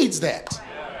supersedes that.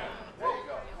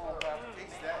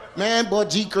 Man, boy,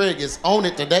 G. Craige is on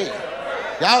it today.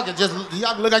 Y'all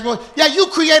can look like, yeah, you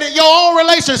created your own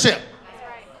relationship.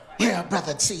 Yeah,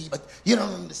 brother, see, but you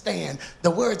don't understand.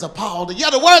 The words of Paul, the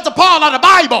words of Paul are the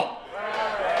Bible.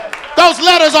 Those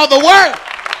letters are the word.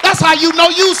 That's how you know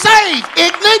you saved,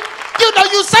 ignorant. You know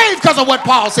you saved because of what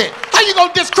Paul said. How you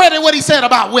gonna discredit what he said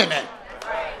about women?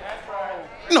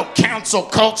 No cancel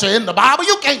culture in the Bible.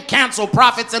 You can't cancel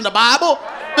prophets in the Bible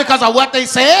because of what they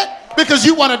said, because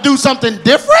you want to do something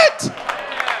different.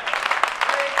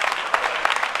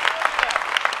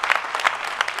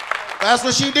 That's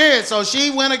what she did. So she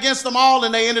went against them all,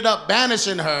 and they ended up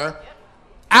banishing her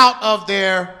out of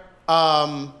their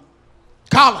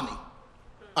colony.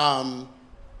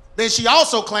 Then she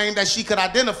also claimed that she could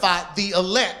identify the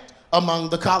elect among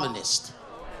the colonists.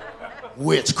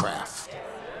 Witchcraft.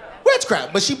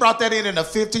 Witchcraft. But she brought that in the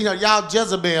 1500s. Y'all,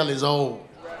 Jezebel is old.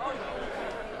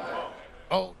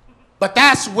 Oh. But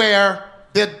that's where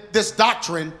this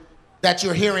doctrine that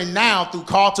you're hearing now through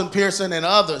Carlton Pearson and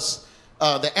others,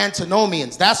 the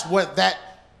antinomians, that's what that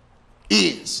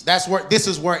is. This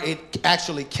is where it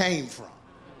actually came from.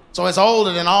 So it's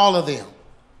older than all of them.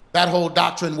 That whole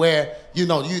doctrine where, you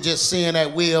just sin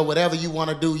at will, whatever you want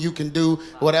to do, you can do,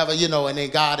 whatever, and then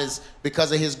God is,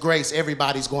 because of his grace,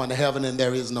 everybody's going to heaven and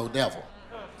there is no devil.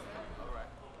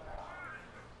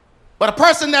 But a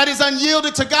person that is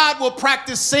unyielded to God will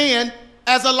practice sin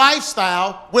as a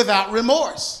lifestyle without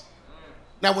remorse.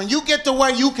 Now, when you get to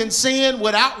where you can sin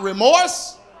without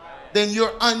remorse, then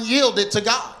you're unyielded to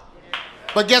God.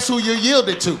 But guess who you're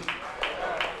yielded to?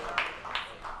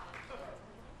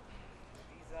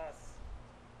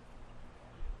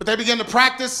 But they begin to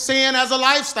practice sin as a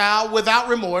lifestyle without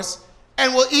remorse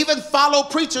and will even follow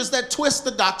preachers that twist the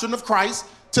doctrine of Christ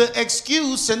to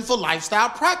excuse sinful lifestyle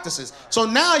practices. So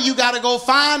now you got to go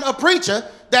find a preacher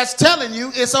that's telling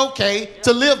you it's okay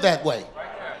to live that way.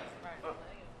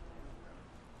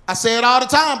 I say it all the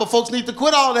time, but folks need to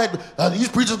quit all that. These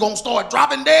preachers going to start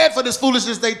dropping dead for this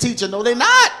foolishness they teaching. No, they're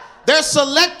not. They're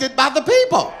selected by the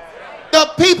people. The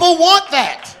people want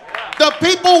that. The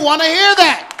people want to hear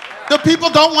that. The people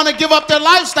don't want to give up their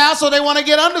lifestyle, so they want to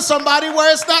get under somebody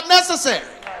where it's not necessary.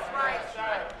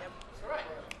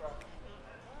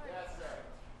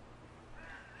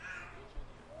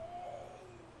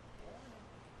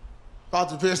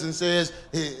 Carlton Pearson says,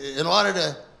 in order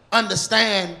to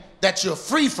understand that you're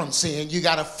free from sin, you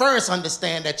got to first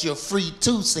understand that you're free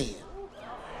to sin.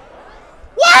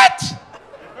 What?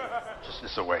 Just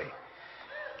this away.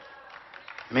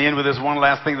 Me in with this one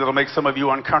last thing that'll make some of you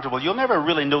uncomfortable. You'll never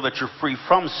really know that you're free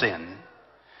from sin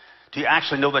till you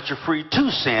actually know that you're free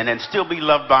to sin and still be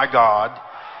loved by God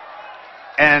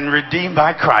and redeemed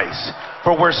by Christ.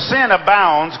 For where sin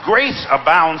abounds, grace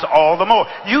abounds all the more.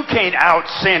 You can't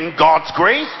out-sin God's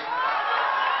grace.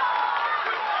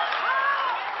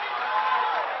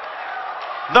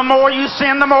 The more you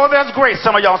sin, the more there's grace.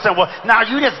 Some of y'all saying, well, now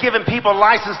you just giving people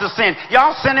license to sin.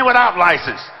 Y'all sinning without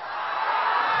license.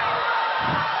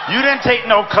 You didn't take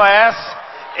no class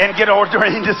and get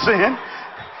ordained to sin.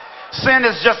 Sin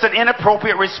is just an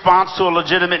inappropriate response to a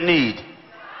legitimate need.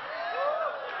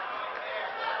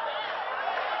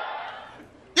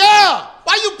 Yeah,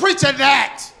 why you preaching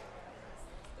that?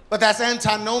 But that's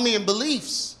antinomian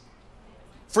beliefs.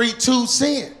 Free to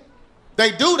sin.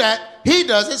 They do that. He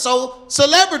does it so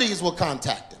celebrities will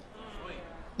contact him.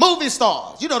 Movie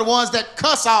stars, you know, the ones that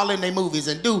cuss all in their movies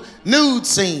and do nude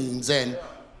scenes and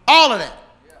all of that.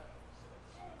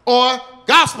 Or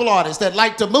gospel artists that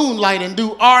like to moonlight and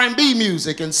do R&B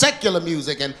music and secular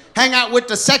music and hang out with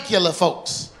the secular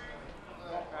folks.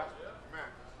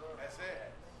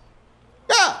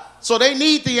 Yeah, so they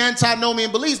need the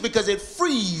antinomian beliefs because it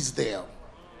frees them.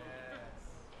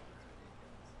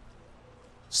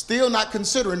 Still not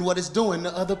considering what it's doing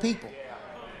to other people.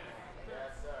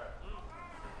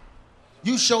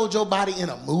 You showed your body in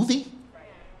a movie?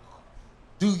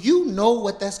 Do you know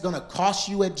what that's going to cost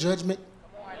you at judgment?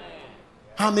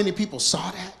 How many people saw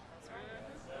that?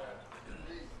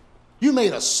 You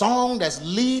made a song that's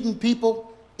leading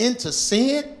people into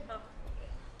sin?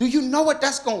 Do you know what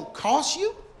that's going to cost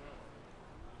you?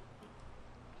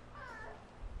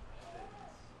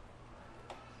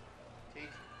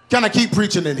 Can I keep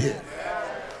preaching in here?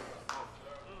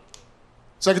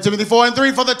 2 Timothy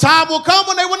 4:3, for the time will come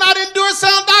when they will not endure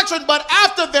sound doctrine, but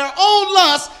after their own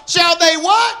lust shall they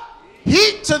what?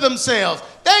 Heap to themselves.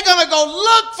 They're going to go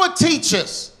look for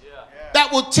teachers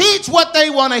that will teach what they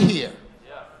want to hear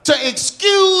to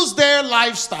excuse their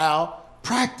lifestyle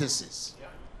practices.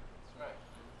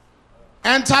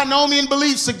 Antinomian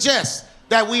belief suggests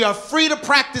that we are free to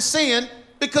practice sin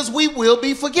because we will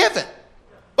be forgiven.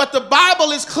 But the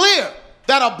Bible is clear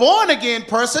that a born-again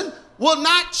person will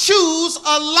not choose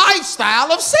a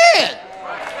lifestyle of sin.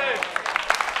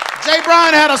 Jay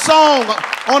Bryan had a song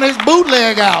on his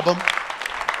bootleg album,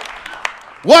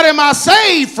 What Am I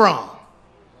Saved From?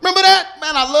 Remember that?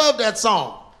 Man, I love that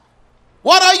song.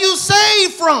 What are you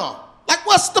saved from? Like,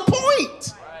 what's the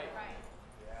point?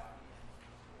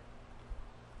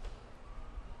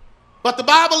 But the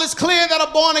Bible is clear that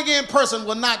a born-again person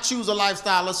will not choose a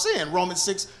lifestyle of sin. Romans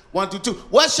 6:1-2.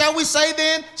 What shall we say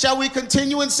then? Shall we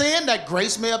continue in sin that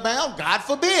grace may abound? God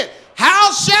forbid.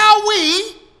 How shall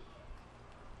we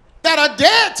that are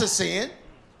dead to sin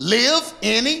live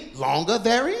any longer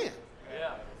therein?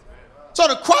 So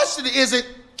the question isn't,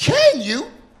 can you?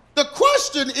 The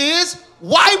question is,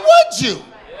 why would you?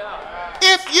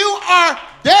 If you are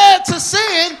dead to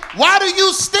sin, why do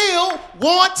you still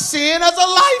want sin as a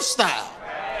lifestyle?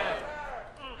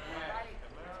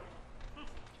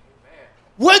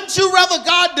 Wouldn't you rather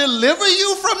God deliver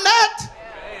you from that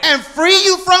and free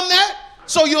you from that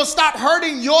so you'll stop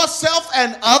hurting yourself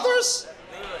and others?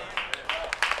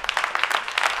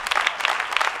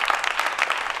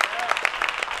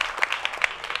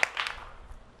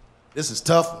 This is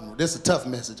tough. This is a tough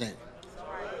message, ain't it?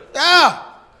 Yeah.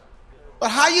 But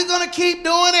how you going to keep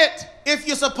doing it if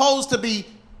you're supposed to be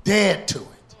dead to it?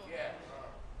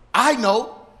 I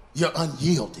know you're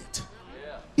unyielded.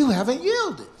 You haven't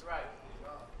yielded.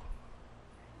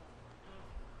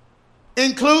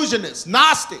 Inclusionists,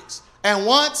 Gnostics, and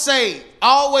once saved,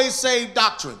 always saved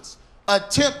doctrines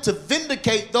attempt to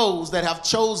vindicate those that have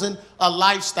chosen a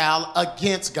lifestyle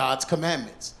against God's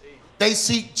commandments. They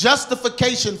seek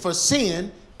justification for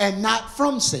sin and not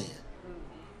from sin.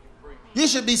 You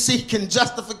should be seeking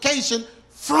justification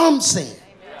from sin.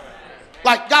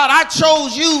 Like, God, I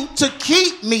chose you to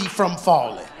keep me from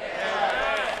falling.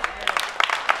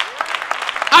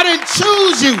 I didn't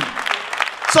choose you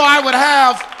so I would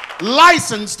have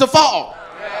license to fall.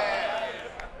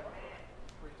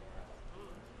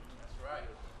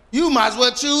 You might as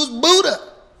well choose Buddha,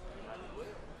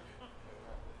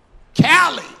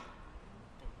 Cali.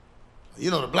 You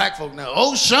know the black folk now,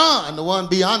 Ocean, the one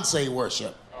Beyonce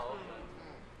worship.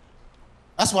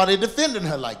 That's why they're defending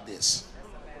her like this.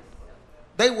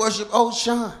 They worship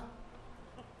Ocean.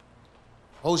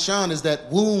 Ocean is that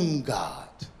womb god.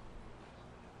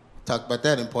 Talk about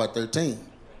that in part 13.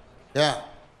 Yeah.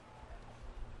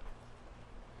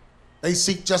 They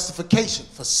seek justification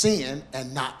for sin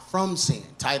and not from sin.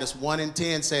 Titus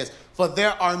 1:10 says, for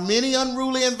there are many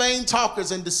unruly and vain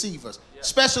talkers and deceivers,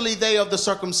 especially they of the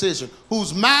circumcision,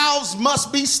 whose mouths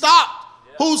must be stopped,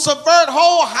 who subvert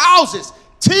whole houses,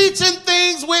 teaching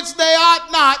things which they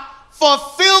ought not, for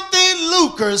filthy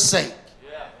lucre's sake.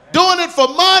 Doing it for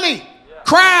money,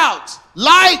 crowds,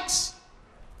 likes.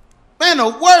 Man, the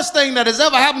worst thing that has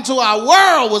ever happened to our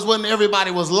world was when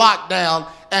everybody was locked down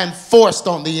and forced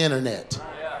on the internet.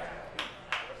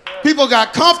 People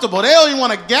got comfortable. They don't even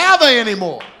want to gather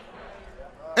anymore.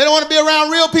 They don't want to be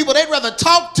around real people. They'd rather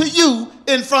talk to you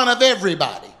in front of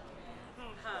everybody.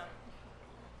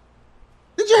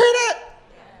 Did you hear that?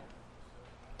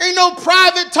 Ain't no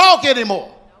private talk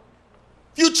anymore.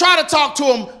 If you try to talk to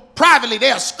them privately,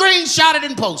 they'll screenshot it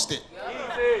and post it.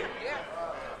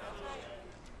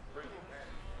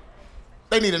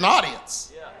 They need an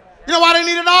audience. You know why they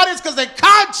need an audience? Because their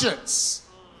conscience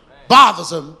bothers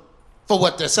them for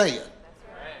what they're saying.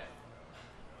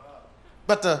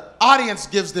 But the audience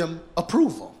gives them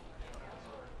approval.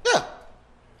 Yeah.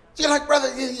 So you're like,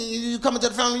 brother, you coming to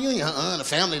the family reunion? The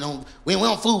family we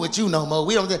don't fool with you no more.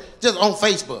 We don't just on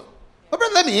Facebook. But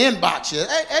brother, let me inbox you.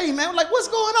 Hey man, like what's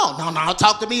going on? No,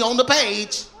 talk to me on the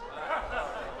page.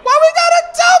 Why we gotta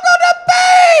talk on the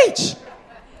page?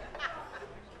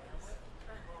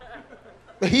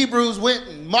 The Hebrews went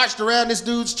and marched around this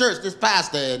dude's church, this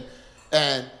pastor,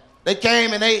 and they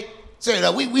came and they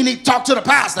said, we need to talk to the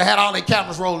pastor. Had all their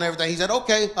cameras rolling and everything. He said,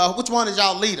 okay, which one is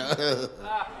y'all leader?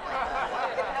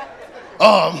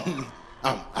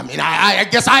 I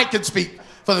guess I can speak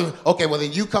for the, okay, well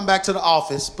then you come back to the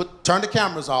office, turn the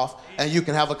cameras off, and you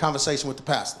can have a conversation with the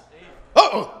pastor.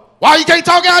 Why you can't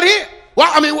talk out here?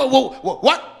 What?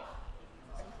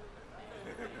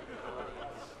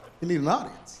 You need an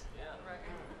audience.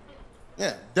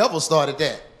 Yeah, devil started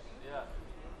that.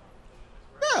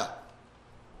 Yeah.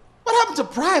 What happened to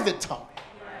private talk?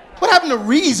 What happened to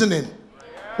reasoning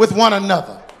with one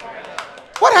another?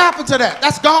 What happened to that?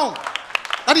 That's gone.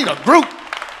 I need a group.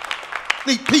 I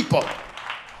need people.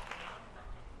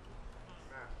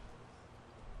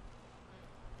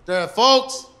 There are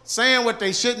folks saying what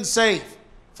they shouldn't say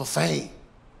for fame.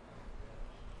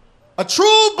 A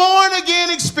true born-again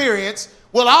experience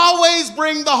will always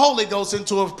bring the Holy Ghost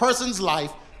into a person's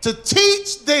life to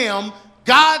teach them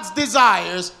God's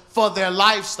desires for their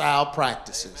lifestyle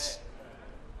practices.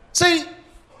 See,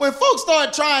 when folks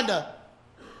start trying to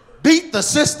beat the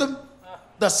system,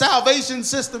 the salvation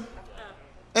system,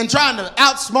 and trying to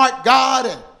outsmart God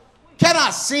and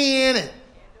cannot sin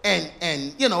and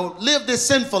live this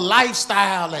sinful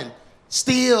lifestyle and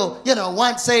still,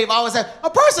 once saved, always saved. A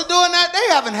person doing that, they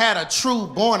haven't had a true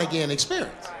born-again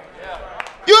experience.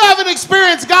 You haven't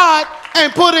experienced God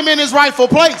and put him in his rightful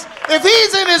place. If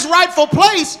he's in his rightful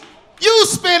place, you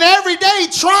spend every day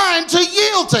trying to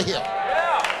yield to him.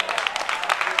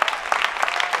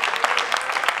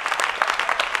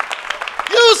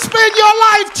 You spend your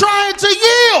life trying to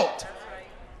yield.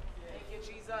 Thank you,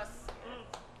 Jesus.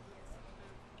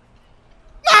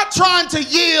 Not trying to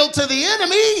yield to the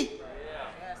enemy.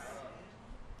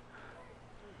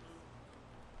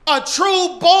 A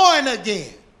true born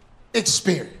again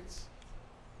experience.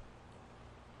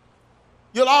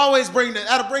 You'll always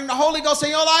that'll bring the Holy Ghost in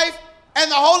your life,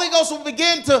 and the Holy Ghost will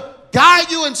begin to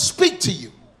guide you and speak to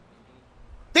you.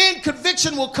 Then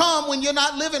conviction will come when you're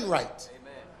not living right.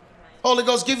 Amen. Holy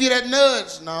Ghost give you that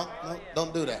nudge. No,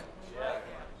 don't do that.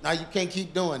 Now you can't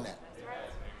keep doing that.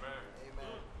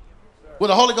 Will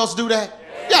the Holy Ghost do that?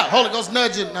 Yeah, Holy Ghost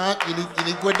nudge you. No, you need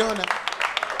to quit doing that.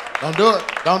 Don't do it.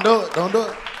 Don't do it. Don't do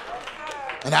it.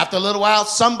 And after a little while,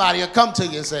 somebody will come to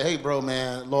you and say, hey, bro,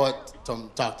 man, Lord told me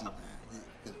to talk to you, man.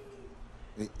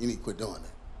 You need to quit doing that.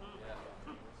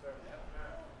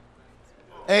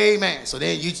 Amen. So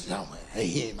then you, oh, man, hey,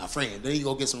 he ain't my friend. Then you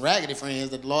go get some raggedy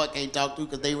friends that the Lord can't talk to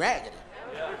because they raggedy.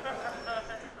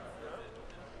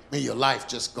 Then your life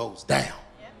just goes down.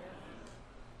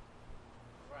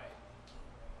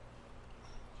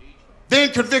 Then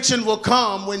conviction will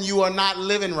come when you are not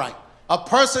living right. A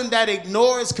person that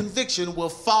ignores conviction will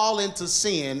fall into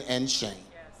sin and shame.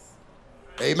 Yes.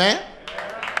 Amen?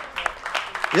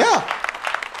 Yeah.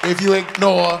 If you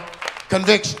ignore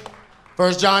conviction.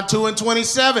 1 John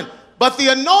 2:27. But the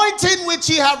anointing which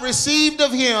ye have received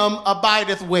of him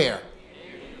abideth where?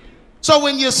 So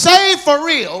when you're saved for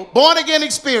real, born again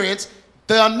experience,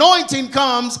 the anointing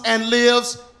comes and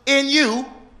lives in you.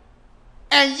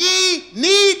 And ye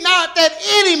need not that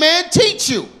any man teach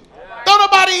you. Don't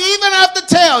nobody even have to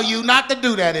tell you not to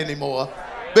do that anymore,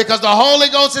 because the Holy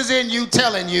Ghost is in you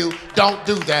telling you don't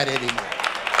do that anymore.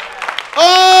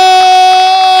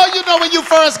 When you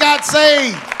first got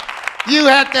saved, you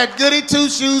had that goody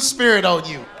two-shoes spirit on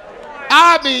you.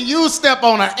 I mean, you step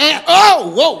on an ant.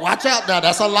 Oh, whoa, watch out now.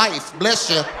 That's a life. Bless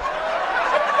you.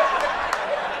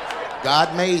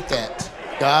 God made that.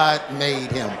 God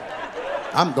made him.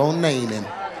 I'm going to name him.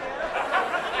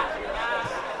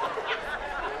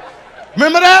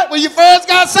 Remember that when you first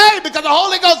got saved? Because the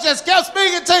Holy Ghost just kept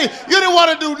speaking to you. You didn't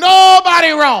want to do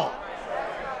nobody wrong.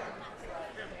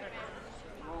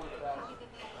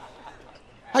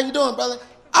 How you doing, brother?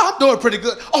 I'm doing pretty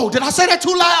good. Oh, did I say that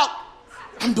too loud?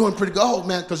 I'm doing pretty good. Oh,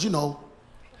 man, because, you know,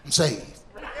 I'm saved.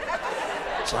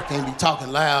 So I can't be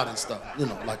talking loud and stuff, you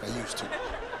know, like I used to.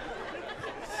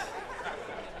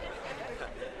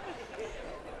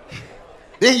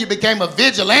 Then you became a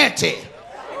vigilante,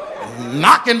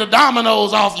 knocking the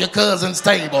dominoes off your cousin's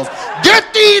tables.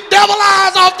 Get these devil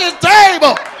eyes off this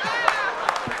table.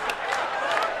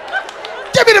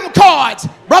 Give me them cards.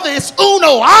 Brother, it's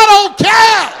Uno. I don't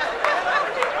care.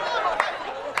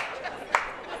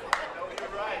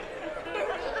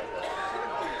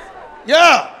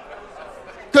 Yeah.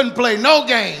 Couldn't play no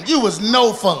game. You was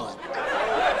no fun.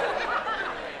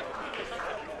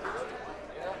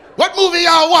 What movie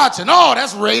y'all watching? Oh,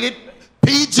 that's rated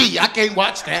PG. I can't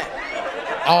watch that.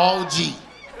 All G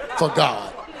for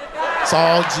God. It's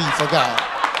all G for God.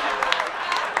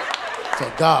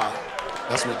 For God.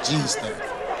 That's what G stands for.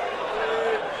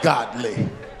 Godly.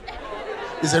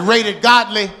 Is it rated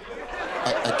godly?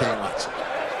 I can't watch it.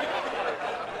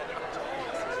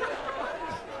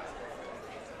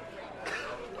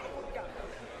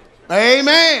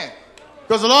 Amen.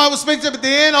 Because the Lord was speaking to him at the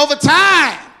end. Over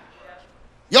time,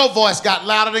 your voice got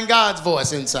louder than God's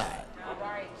voice inside.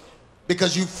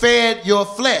 Because you fed your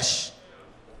flesh.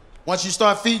 Once you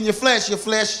start feeding your flesh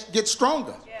gets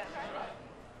stronger.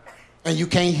 And you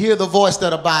can't hear the voice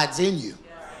that abides in you.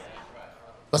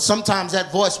 But sometimes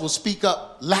that voice will speak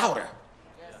up louder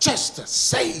just to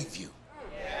save you.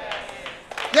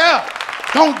 Yeah.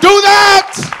 Don't do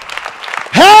that.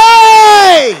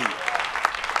 Hey!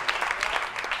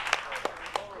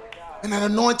 And that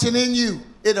anointing in you,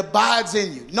 it abides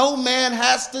in you. No man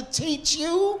has to teach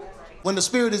you when the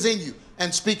Spirit is in you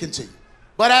and speaking to you.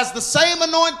 But as the same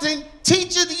anointing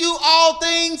teacheth you all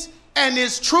things, and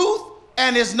is truth,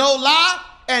 and is no lie,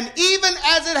 and even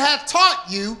as it hath taught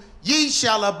you, ye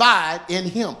shall abide in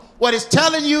him. What it's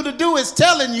telling you to do is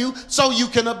telling you so you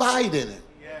can abide in him.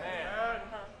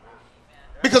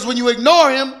 Because when you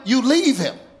ignore him, you leave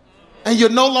him. And you're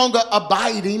no longer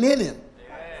abiding in him.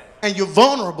 And you're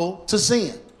vulnerable to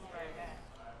sin.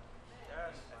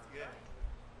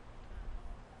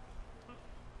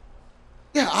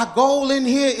 Yeah, our goal in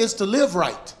here is to live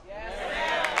right.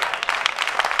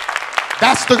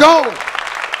 That's the goal.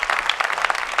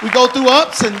 We go through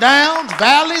ups and downs,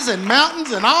 valleys and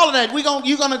mountains and all of that.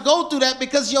 You're going to go through that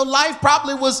because your life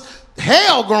probably was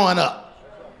hell growing up.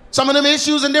 Some of them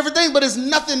issues and different things, but it's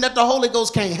nothing that the Holy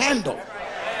Ghost can't handle.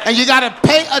 And you got to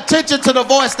pay attention to the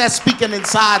voice that's speaking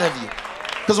inside of you.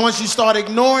 Because once you start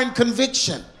ignoring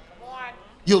conviction,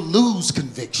 you'll lose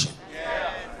conviction.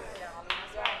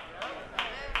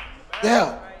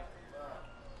 Yeah.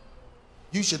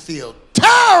 You should feel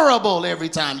terrible every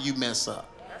time you mess up.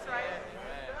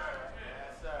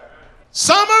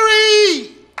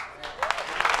 Summary.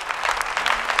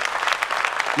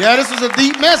 Yeah, this was a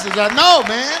deep message. I know,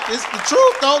 man. It's the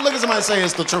truth, though. Look at somebody say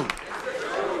it's the truth.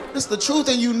 It's the truth,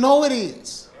 and you know it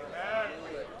is.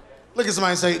 Look at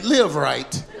somebody say, live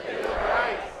right.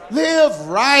 Live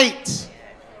right.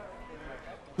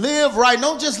 Live right.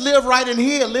 Don't just live right in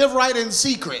here. Live right in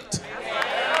secret.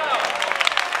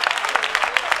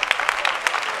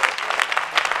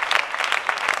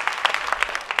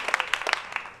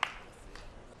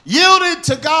 Yielding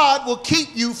to God will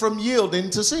keep you from yielding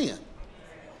to sin.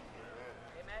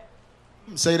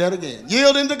 Say that again.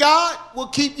 Yielding to God will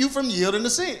keep you from yielding to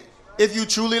sin. If you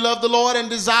truly love the Lord and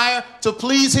desire to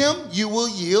please him, you will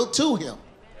yield to him.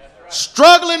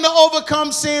 Struggling to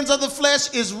overcome sins of the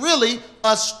flesh is really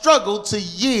a struggle to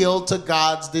yield to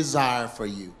God's desire for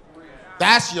you.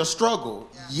 That's your struggle.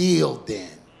 Yielding.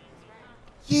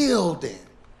 Yielding.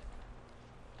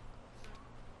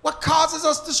 What causes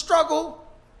us to struggle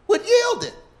with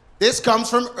yielding? This comes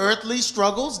from earthly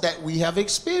struggles that we have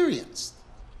experienced.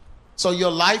 So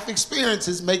your life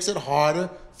experiences makes it harder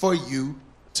for you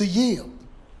to yield.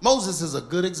 Moses is a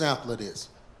good example of this.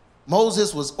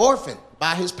 Moses was orphaned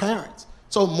by his parents.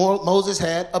 So Moses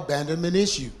had abandonment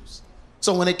issues.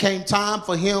 So when it came time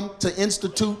for him to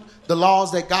institute the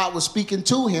laws that God was speaking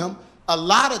to him, a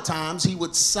lot of times he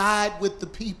would side with the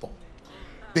people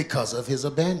because of his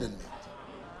abandonment.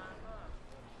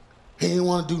 He didn't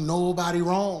want to do nobody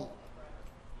wrong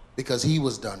because he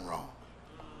was done wrong.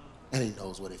 And he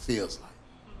knows what it feels like.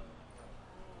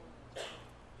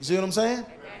 You see what I'm saying?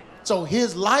 So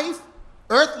his life,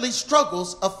 earthly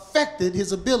struggles affected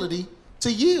his ability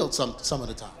to yield some of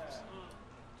the times.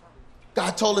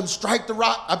 God told him, strike the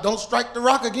rock. Don't strike the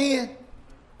rock again.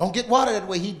 Don't get water that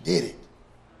way. He did it.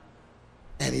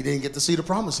 And he didn't get to see the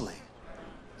promised land.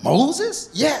 Moses?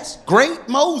 Yes, great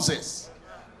Moses.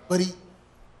 But he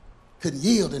couldn't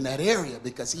yield in that area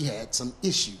because he had some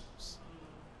issues.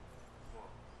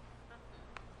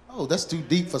 Oh, that's too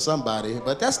deep for somebody,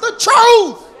 but that's the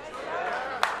truth.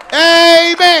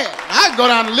 Amen. I can go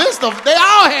down the list of, they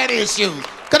all had issues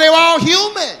because they were all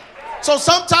human. So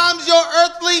sometimes your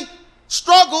earthly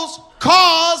struggles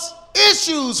cause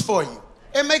issues for you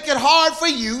and make it hard for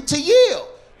you to yield.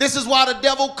 This is why the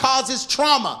devil causes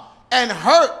trauma and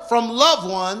hurt from loved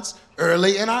ones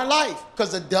early in our life,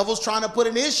 because the devil's trying to put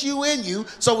an issue in you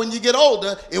so when you get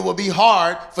older, it will be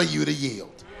hard for you to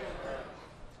yield.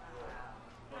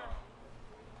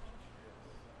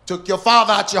 Took your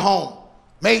father out your home,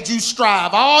 made you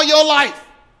strive all your life.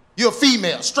 You're a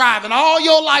female, striving all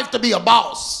your life to be a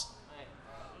boss.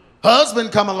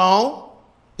 Husband come along,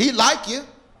 he like you,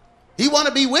 he want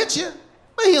to be with you,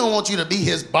 but he don't want you to be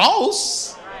his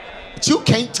boss. But you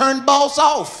can't turn boss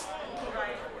off.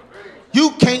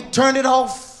 You can't turn it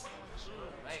off.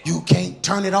 You can't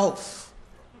turn it off.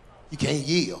 You can't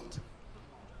yield.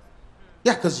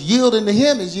 Yeah, because yielding to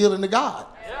him is yielding to God.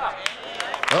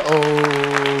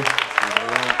 Uh-oh.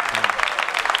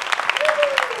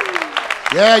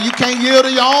 Yeah, you can't yield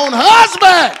to your own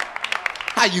husband.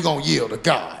 How you going to yield to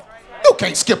God? You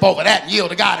can't skip over that and yield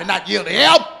to God and not yield to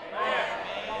him.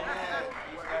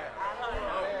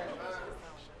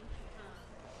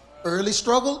 Early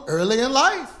struggle, early in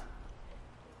life.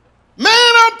 Man,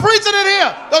 I'm preaching it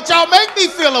here. Don't y'all make me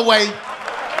feel away.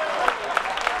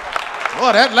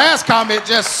 Boy, that last comment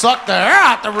just sucked the air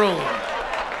out the room.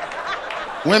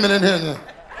 Women in here.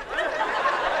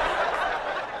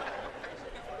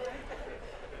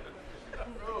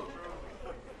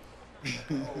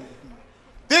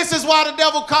 This is why the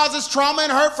devil causes trauma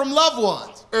and hurt from loved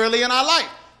ones early in our life.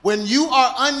 When you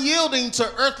are unyielding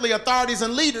to earthly authorities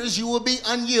and leaders, you will be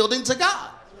unyielding to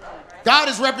God. God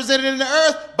is represented in the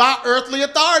earth by earthly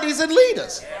authorities and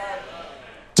leaders.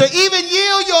 To even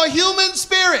yield your human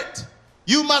spirit,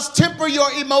 you must temper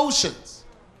your emotions.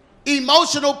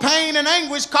 Emotional pain and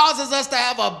anguish causes us to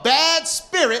have a bad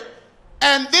spirit,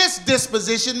 and this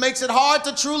disposition makes it hard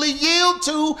to truly yield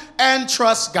to and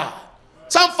trust God.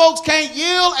 Some folks can't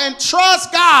yield and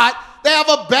trust God. They have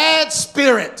a bad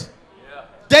spirit.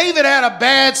 David had a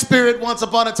bad spirit once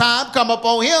upon a time come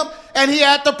upon him, and he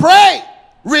had to pray,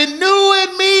 renew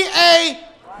in me a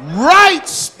right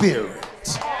spirit.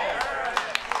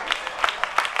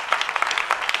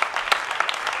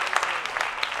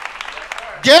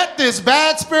 Get this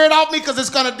bad spirit off me, because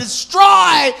it's going to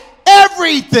destroy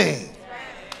everything.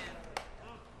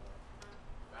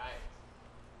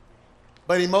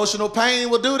 But emotional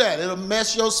pain will do that. It'll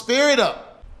mess your spirit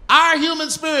up. Our human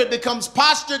spirit becomes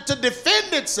postured to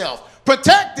defend itself,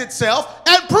 protect itself,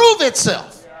 and prove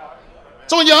itself.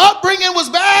 So when your upbringing was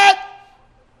bad,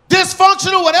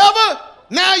 dysfunctional, whatever,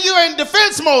 now you're in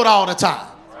defense mode all the time,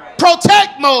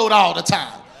 protect mode all the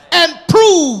time, and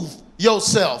prove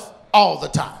yourself all the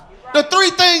time. The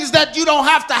three things that you don't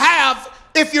have to have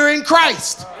if you're in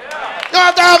Christ. You don't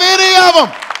have to have any of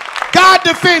them. God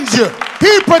defends you,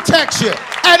 he protects you,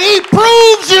 and he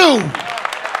proves you.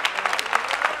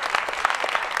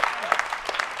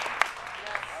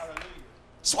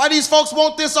 That's why these folks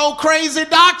want this old crazy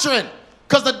doctrine,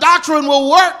 because the doctrine will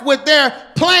work with their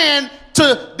plan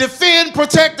to defend,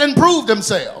 protect, and prove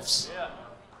themselves.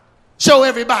 Show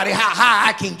everybody how high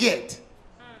I can get.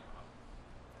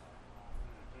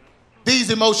 These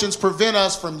emotions prevent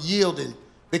us from yielding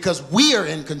because we are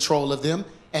in control of them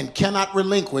and cannot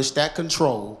relinquish that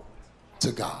control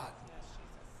to God.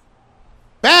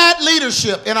 Bad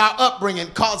leadership in our upbringing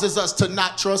causes us to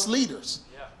not trust leaders.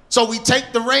 So we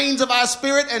take the reins of our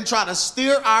spirit and try to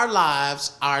steer our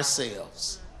lives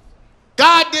ourselves.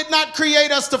 God did not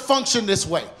create us to function this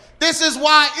way. This is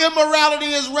why immorality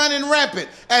is running rampant,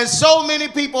 and so many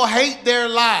people hate their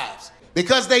lives.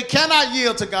 Because they cannot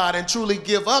yield to God and truly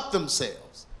give up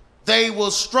themselves, they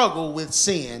will struggle with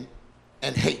sin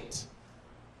and hate.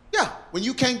 Yeah, when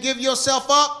you can't give yourself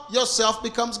up, yourself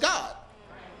becomes God.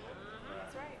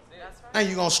 And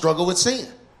you're going to struggle with sin.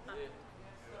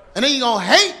 And then you're going to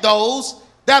hate those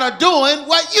that are doing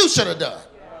what you should have done.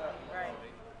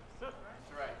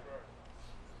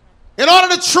 In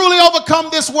order to truly overcome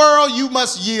this world, you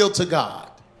must yield to God.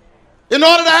 In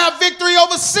order to have victory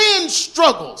over sin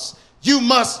struggles, you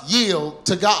must yield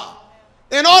to God.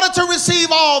 In order to receive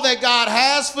all that God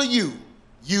has for you,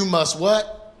 you must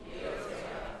what?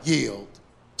 yield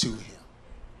to him.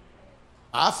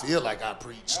 I feel like I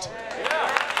preached.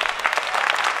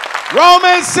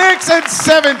 Romans 6 and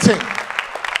 17.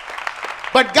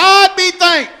 But God be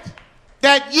thanked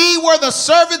that ye were the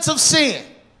servants of sin,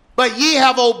 but ye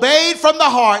have obeyed from the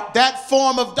heart that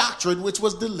form of doctrine which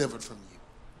was delivered from you.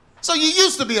 So you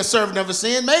used to be a servant of a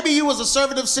sin. Maybe you was a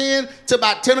servant of sin till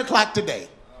about 10 o'clock today.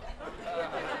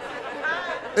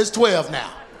 It's 12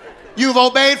 now. You've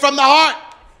obeyed from the heart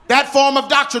that form of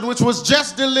doctrine which was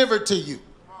just delivered to you.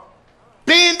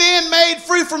 Being then made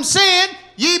free from sin,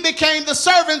 ye became the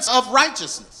servants of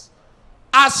righteousness.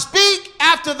 I speak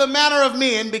after the manner of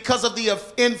men because of the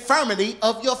infirmity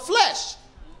of your flesh.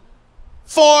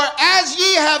 For as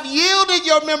ye have yielded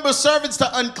your members servants to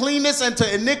uncleanness and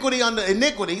to iniquity unto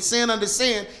iniquity, sin unto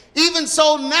sin, even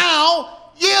so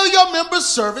now yield your members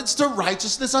servants to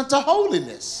righteousness unto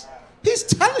holiness. He's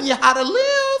telling you how to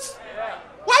live.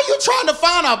 Why are you trying to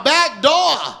find a back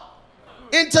door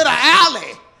into the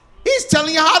alley? He's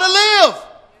telling you how to live.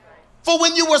 For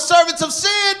when you were servants of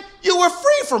sin, you were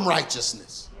free from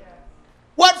righteousness.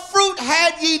 What fruit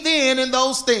had ye then in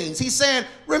those things? He's saying,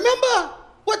 remember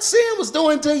what sin was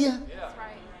doing to you?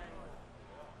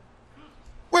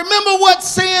 Remember what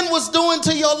sin was doing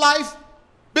to your life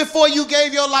before you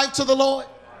gave your life to the Lord?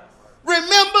 Remember,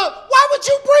 why would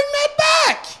you bring that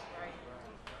back?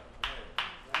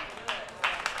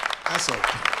 That's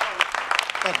okay.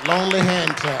 That lonely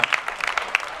hand clap.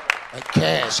 That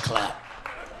cash clap.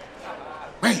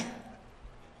 Man.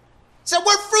 So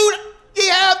what fruit ye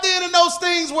have then in those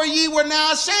things where ye were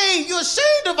now ashamed? You're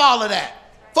ashamed of all of that.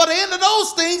 For the end of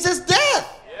those things is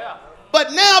death. Yeah.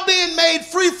 But now being made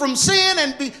free from sin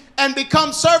and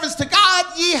become servants to God,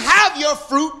 ye have your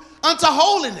fruit unto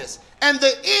holiness. And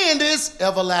the end is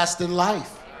everlasting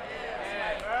life.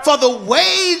 Yeah. For the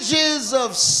wages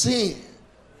of sin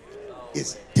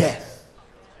is death.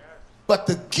 But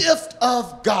the gift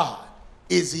of God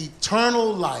is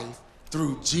eternal life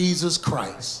through Jesus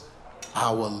Christ,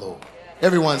 our Lord.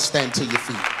 Everyone stand to your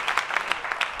feet.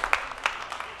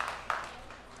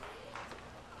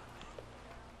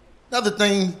 Another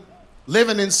thing,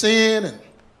 living in sin, and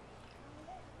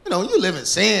you live in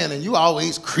sin and you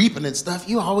always creeping and stuff,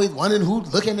 you always wondering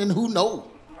who's looking and who knows.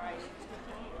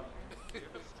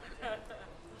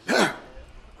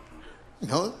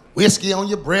 Whiskey on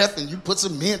your breath and you put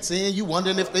some mints in, you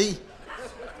wondering if they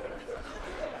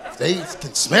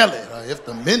can smell it or if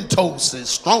the Mentos is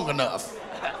strong enough.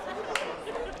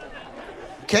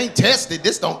 You can't test it.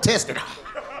 This don't test it.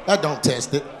 That don't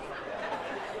test it.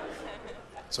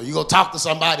 So you go talk to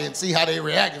somebody and see how they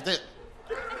react. If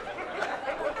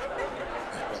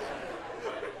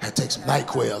I took some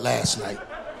NyQuil last night,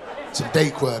 some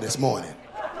Dayquil this morning,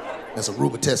 and some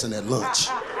Robitussin at lunch.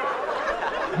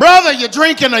 Brother, you're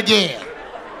drinking again.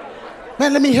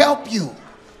 Man, let me help you.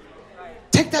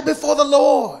 Take that before the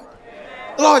Lord.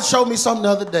 The Lord showed me something the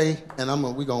other day, and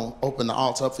we're going to open the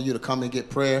altar up for you to come and get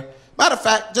prayer. Matter of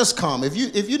fact, just come. If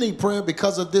you need prayer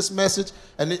because of this message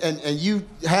and you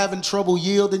having trouble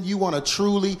yielding, you want to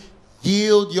truly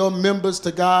yield your members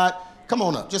to God, come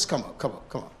on up. Just come up. Come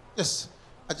on.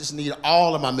 I just need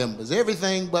all of my members.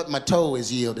 Everything but my toe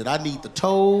is yielded. I need the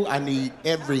toe. I need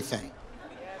everything.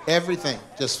 Everything.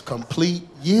 Just complete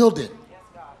yielded.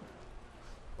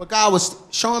 But God was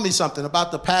showing me something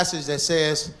about the passage that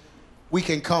says we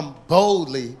can come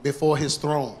boldly before his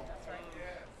throne.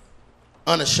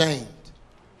 Unashamed.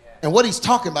 And what he's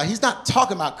talking about, he's not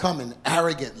talking about coming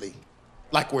arrogantly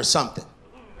like we're something.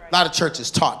 A lot of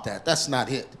churches taught that. That's not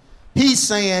it. He's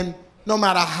saying no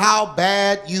matter how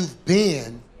bad you've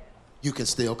been, you can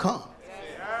still come.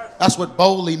 That's what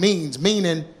boldly means,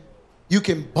 meaning you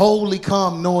can boldly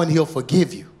come knowing he'll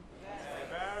forgive you.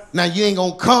 Now you ain't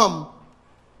gonna come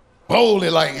boldly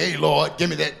like, hey Lord, give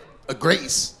me that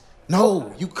grace.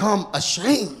 No, you come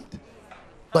ashamed.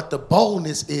 But the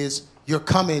boldness is you're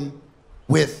coming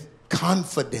with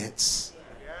confidence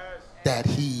that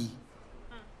he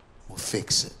will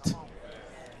fix it.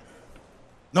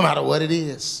 No matter what it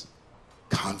is,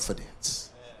 confidence.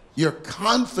 You're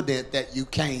confident that you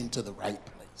came to the right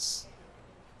place.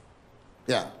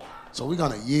 Yeah. So we're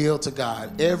going to yield to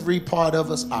God. Every part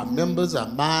of us, our members, our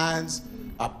minds,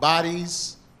 our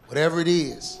bodies, whatever it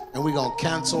is. And we're going to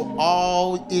cancel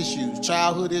all issues,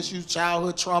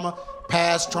 childhood trauma,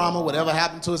 past trauma, whatever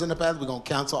happened to us in the past. We're going to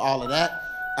cancel all of that.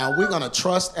 And we're going to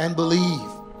trust and believe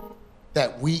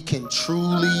that we can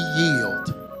truly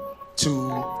yield to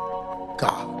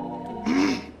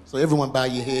God. So everyone bow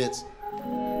your heads.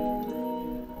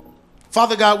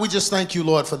 Father God, we just thank you,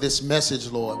 Lord, for this message,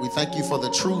 Lord. We thank you for the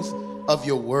truth of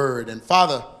your word. And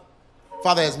Father,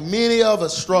 as many of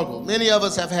us struggle, many of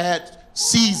us have had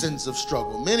seasons of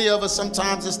struggle. Many of us,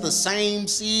 sometimes it's the same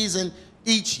season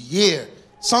each year.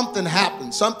 Something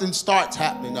happens, something starts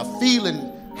happening, a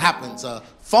feeling happens, a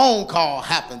phone call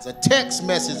happens, a text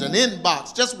message, an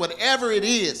inbox, just whatever it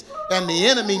is. And the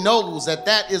enemy knows that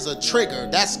that is a trigger.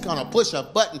 That's going to push a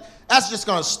button. That's just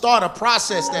going to start a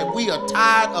process that we are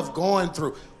tired of going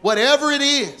through. Whatever it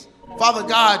is, Father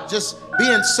God, just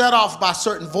being set off by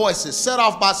certain voices, set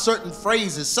off by certain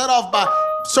phrases, set off by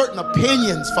certain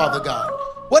opinions, Father God.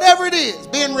 Whatever it is,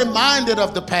 being reminded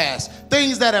of the past,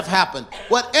 things that have happened,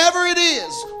 whatever it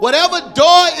is, whatever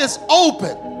door is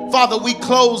open, Father, we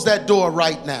close that door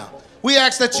right now. We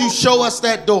ask that you show us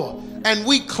that door, and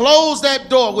we close that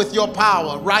door with your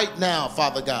power right now,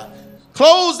 Father God.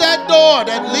 Close that door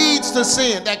that leads to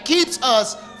sin, that keeps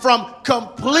us from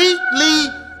completely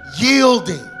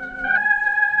yielding.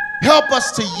 Help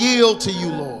us to yield to you,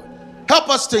 Lord. Help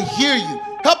us to hear you.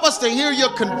 Help us to hear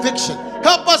your conviction.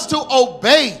 Help us to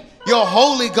obey your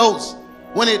Holy Ghost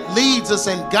when it leads us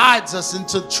and guides us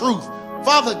into truth.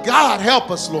 Father God, help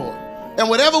us, Lord. And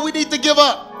whatever we need to give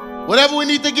up, whatever we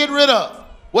need to get rid of,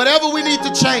 whatever we need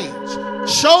to change,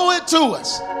 show it to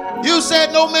us. You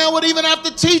said no man would even have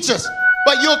to teach us,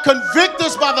 but you'll convict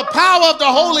us by the power of the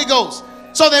Holy Ghost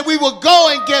so that we will go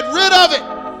and get rid of it.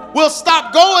 We'll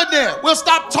stop going there. We'll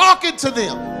stop talking to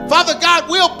them. Father God,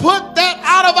 we'll put that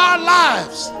out of our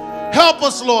lives. Help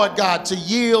us, Lord God, to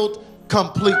yield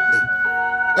completely.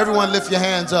 Everyone lift your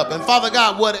hands up. And Father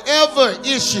God, whatever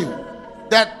issue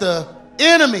that the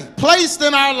enemy placed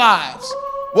in our lives,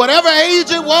 whatever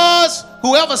age it was,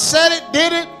 whoever said it,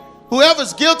 did it,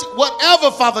 whoever's guilty,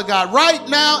 whatever, Father God, right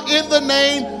now in the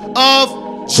name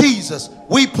of Jesus,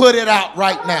 we put it out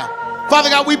right now. Father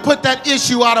God, we put that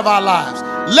issue out of our lives.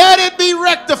 Let it be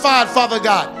rectified, Father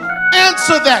God.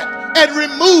 Answer that and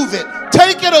remove it.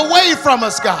 Take it away from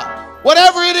us, God.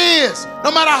 Whatever it is,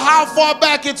 no matter how far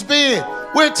back it's been,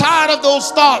 we're tired of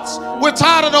those thoughts. We're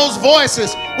tired of those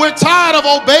voices. We're tired of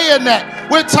obeying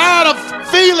that. We're tired of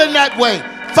feeling that way.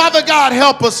 Father God,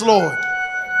 help us, Lord.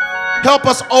 Help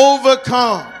us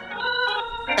overcome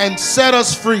and set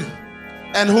us free.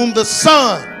 And whom the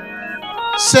Son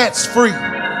sets free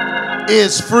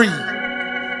is free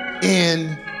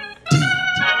indeed.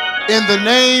 In the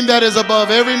name that is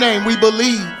above every name, we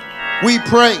believe, we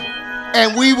pray,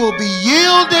 and we will be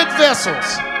yielded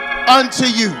vessels unto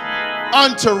you,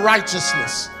 unto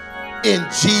righteousness. In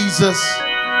Jesus'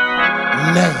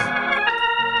 name.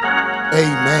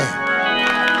 Amen.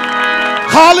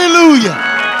 Hallelujah.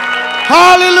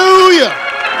 Hallelujah.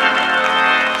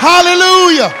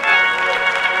 Hallelujah.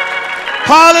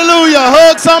 Hallelujah.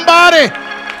 Hug somebody.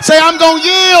 Say, I'm going to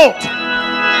yield.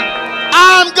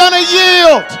 I'm going to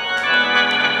yield.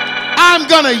 I'm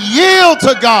going to yield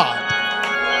to God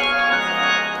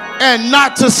and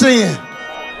not to sin.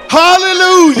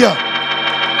 Hallelujah.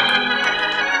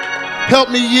 Help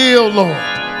me yield, Lord.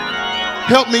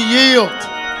 Help me yield.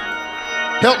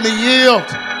 Help me yield.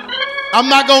 I'm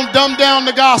not going to dumb down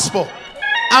the gospel.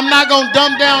 I'm not going to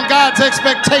dumb down God's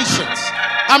expectations.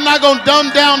 I'm not going to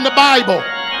dumb down the Bible.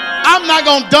 I'm not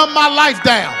going to dumb my life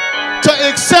down to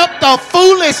accept the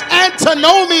foolish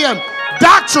antinomian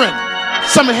doctrine,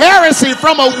 some heresy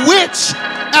from a witch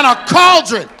and a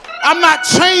cauldron. I'm not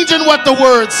changing what the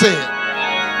word said.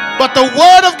 But the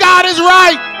word of God is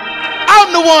right.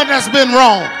 I'm the one that's been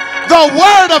wrong. The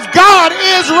word of God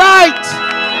is right.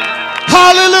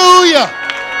 Hallelujah.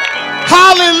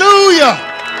 Hallelujah.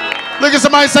 Look at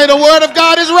somebody, say the word of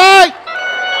God is right.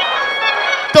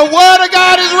 The word of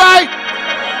God is right.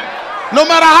 No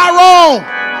matter how wrong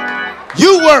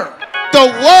you were, the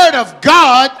word of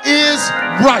God is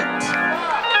right.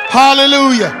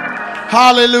 Hallelujah.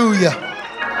 Hallelujah.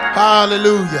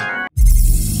 Hallelujah.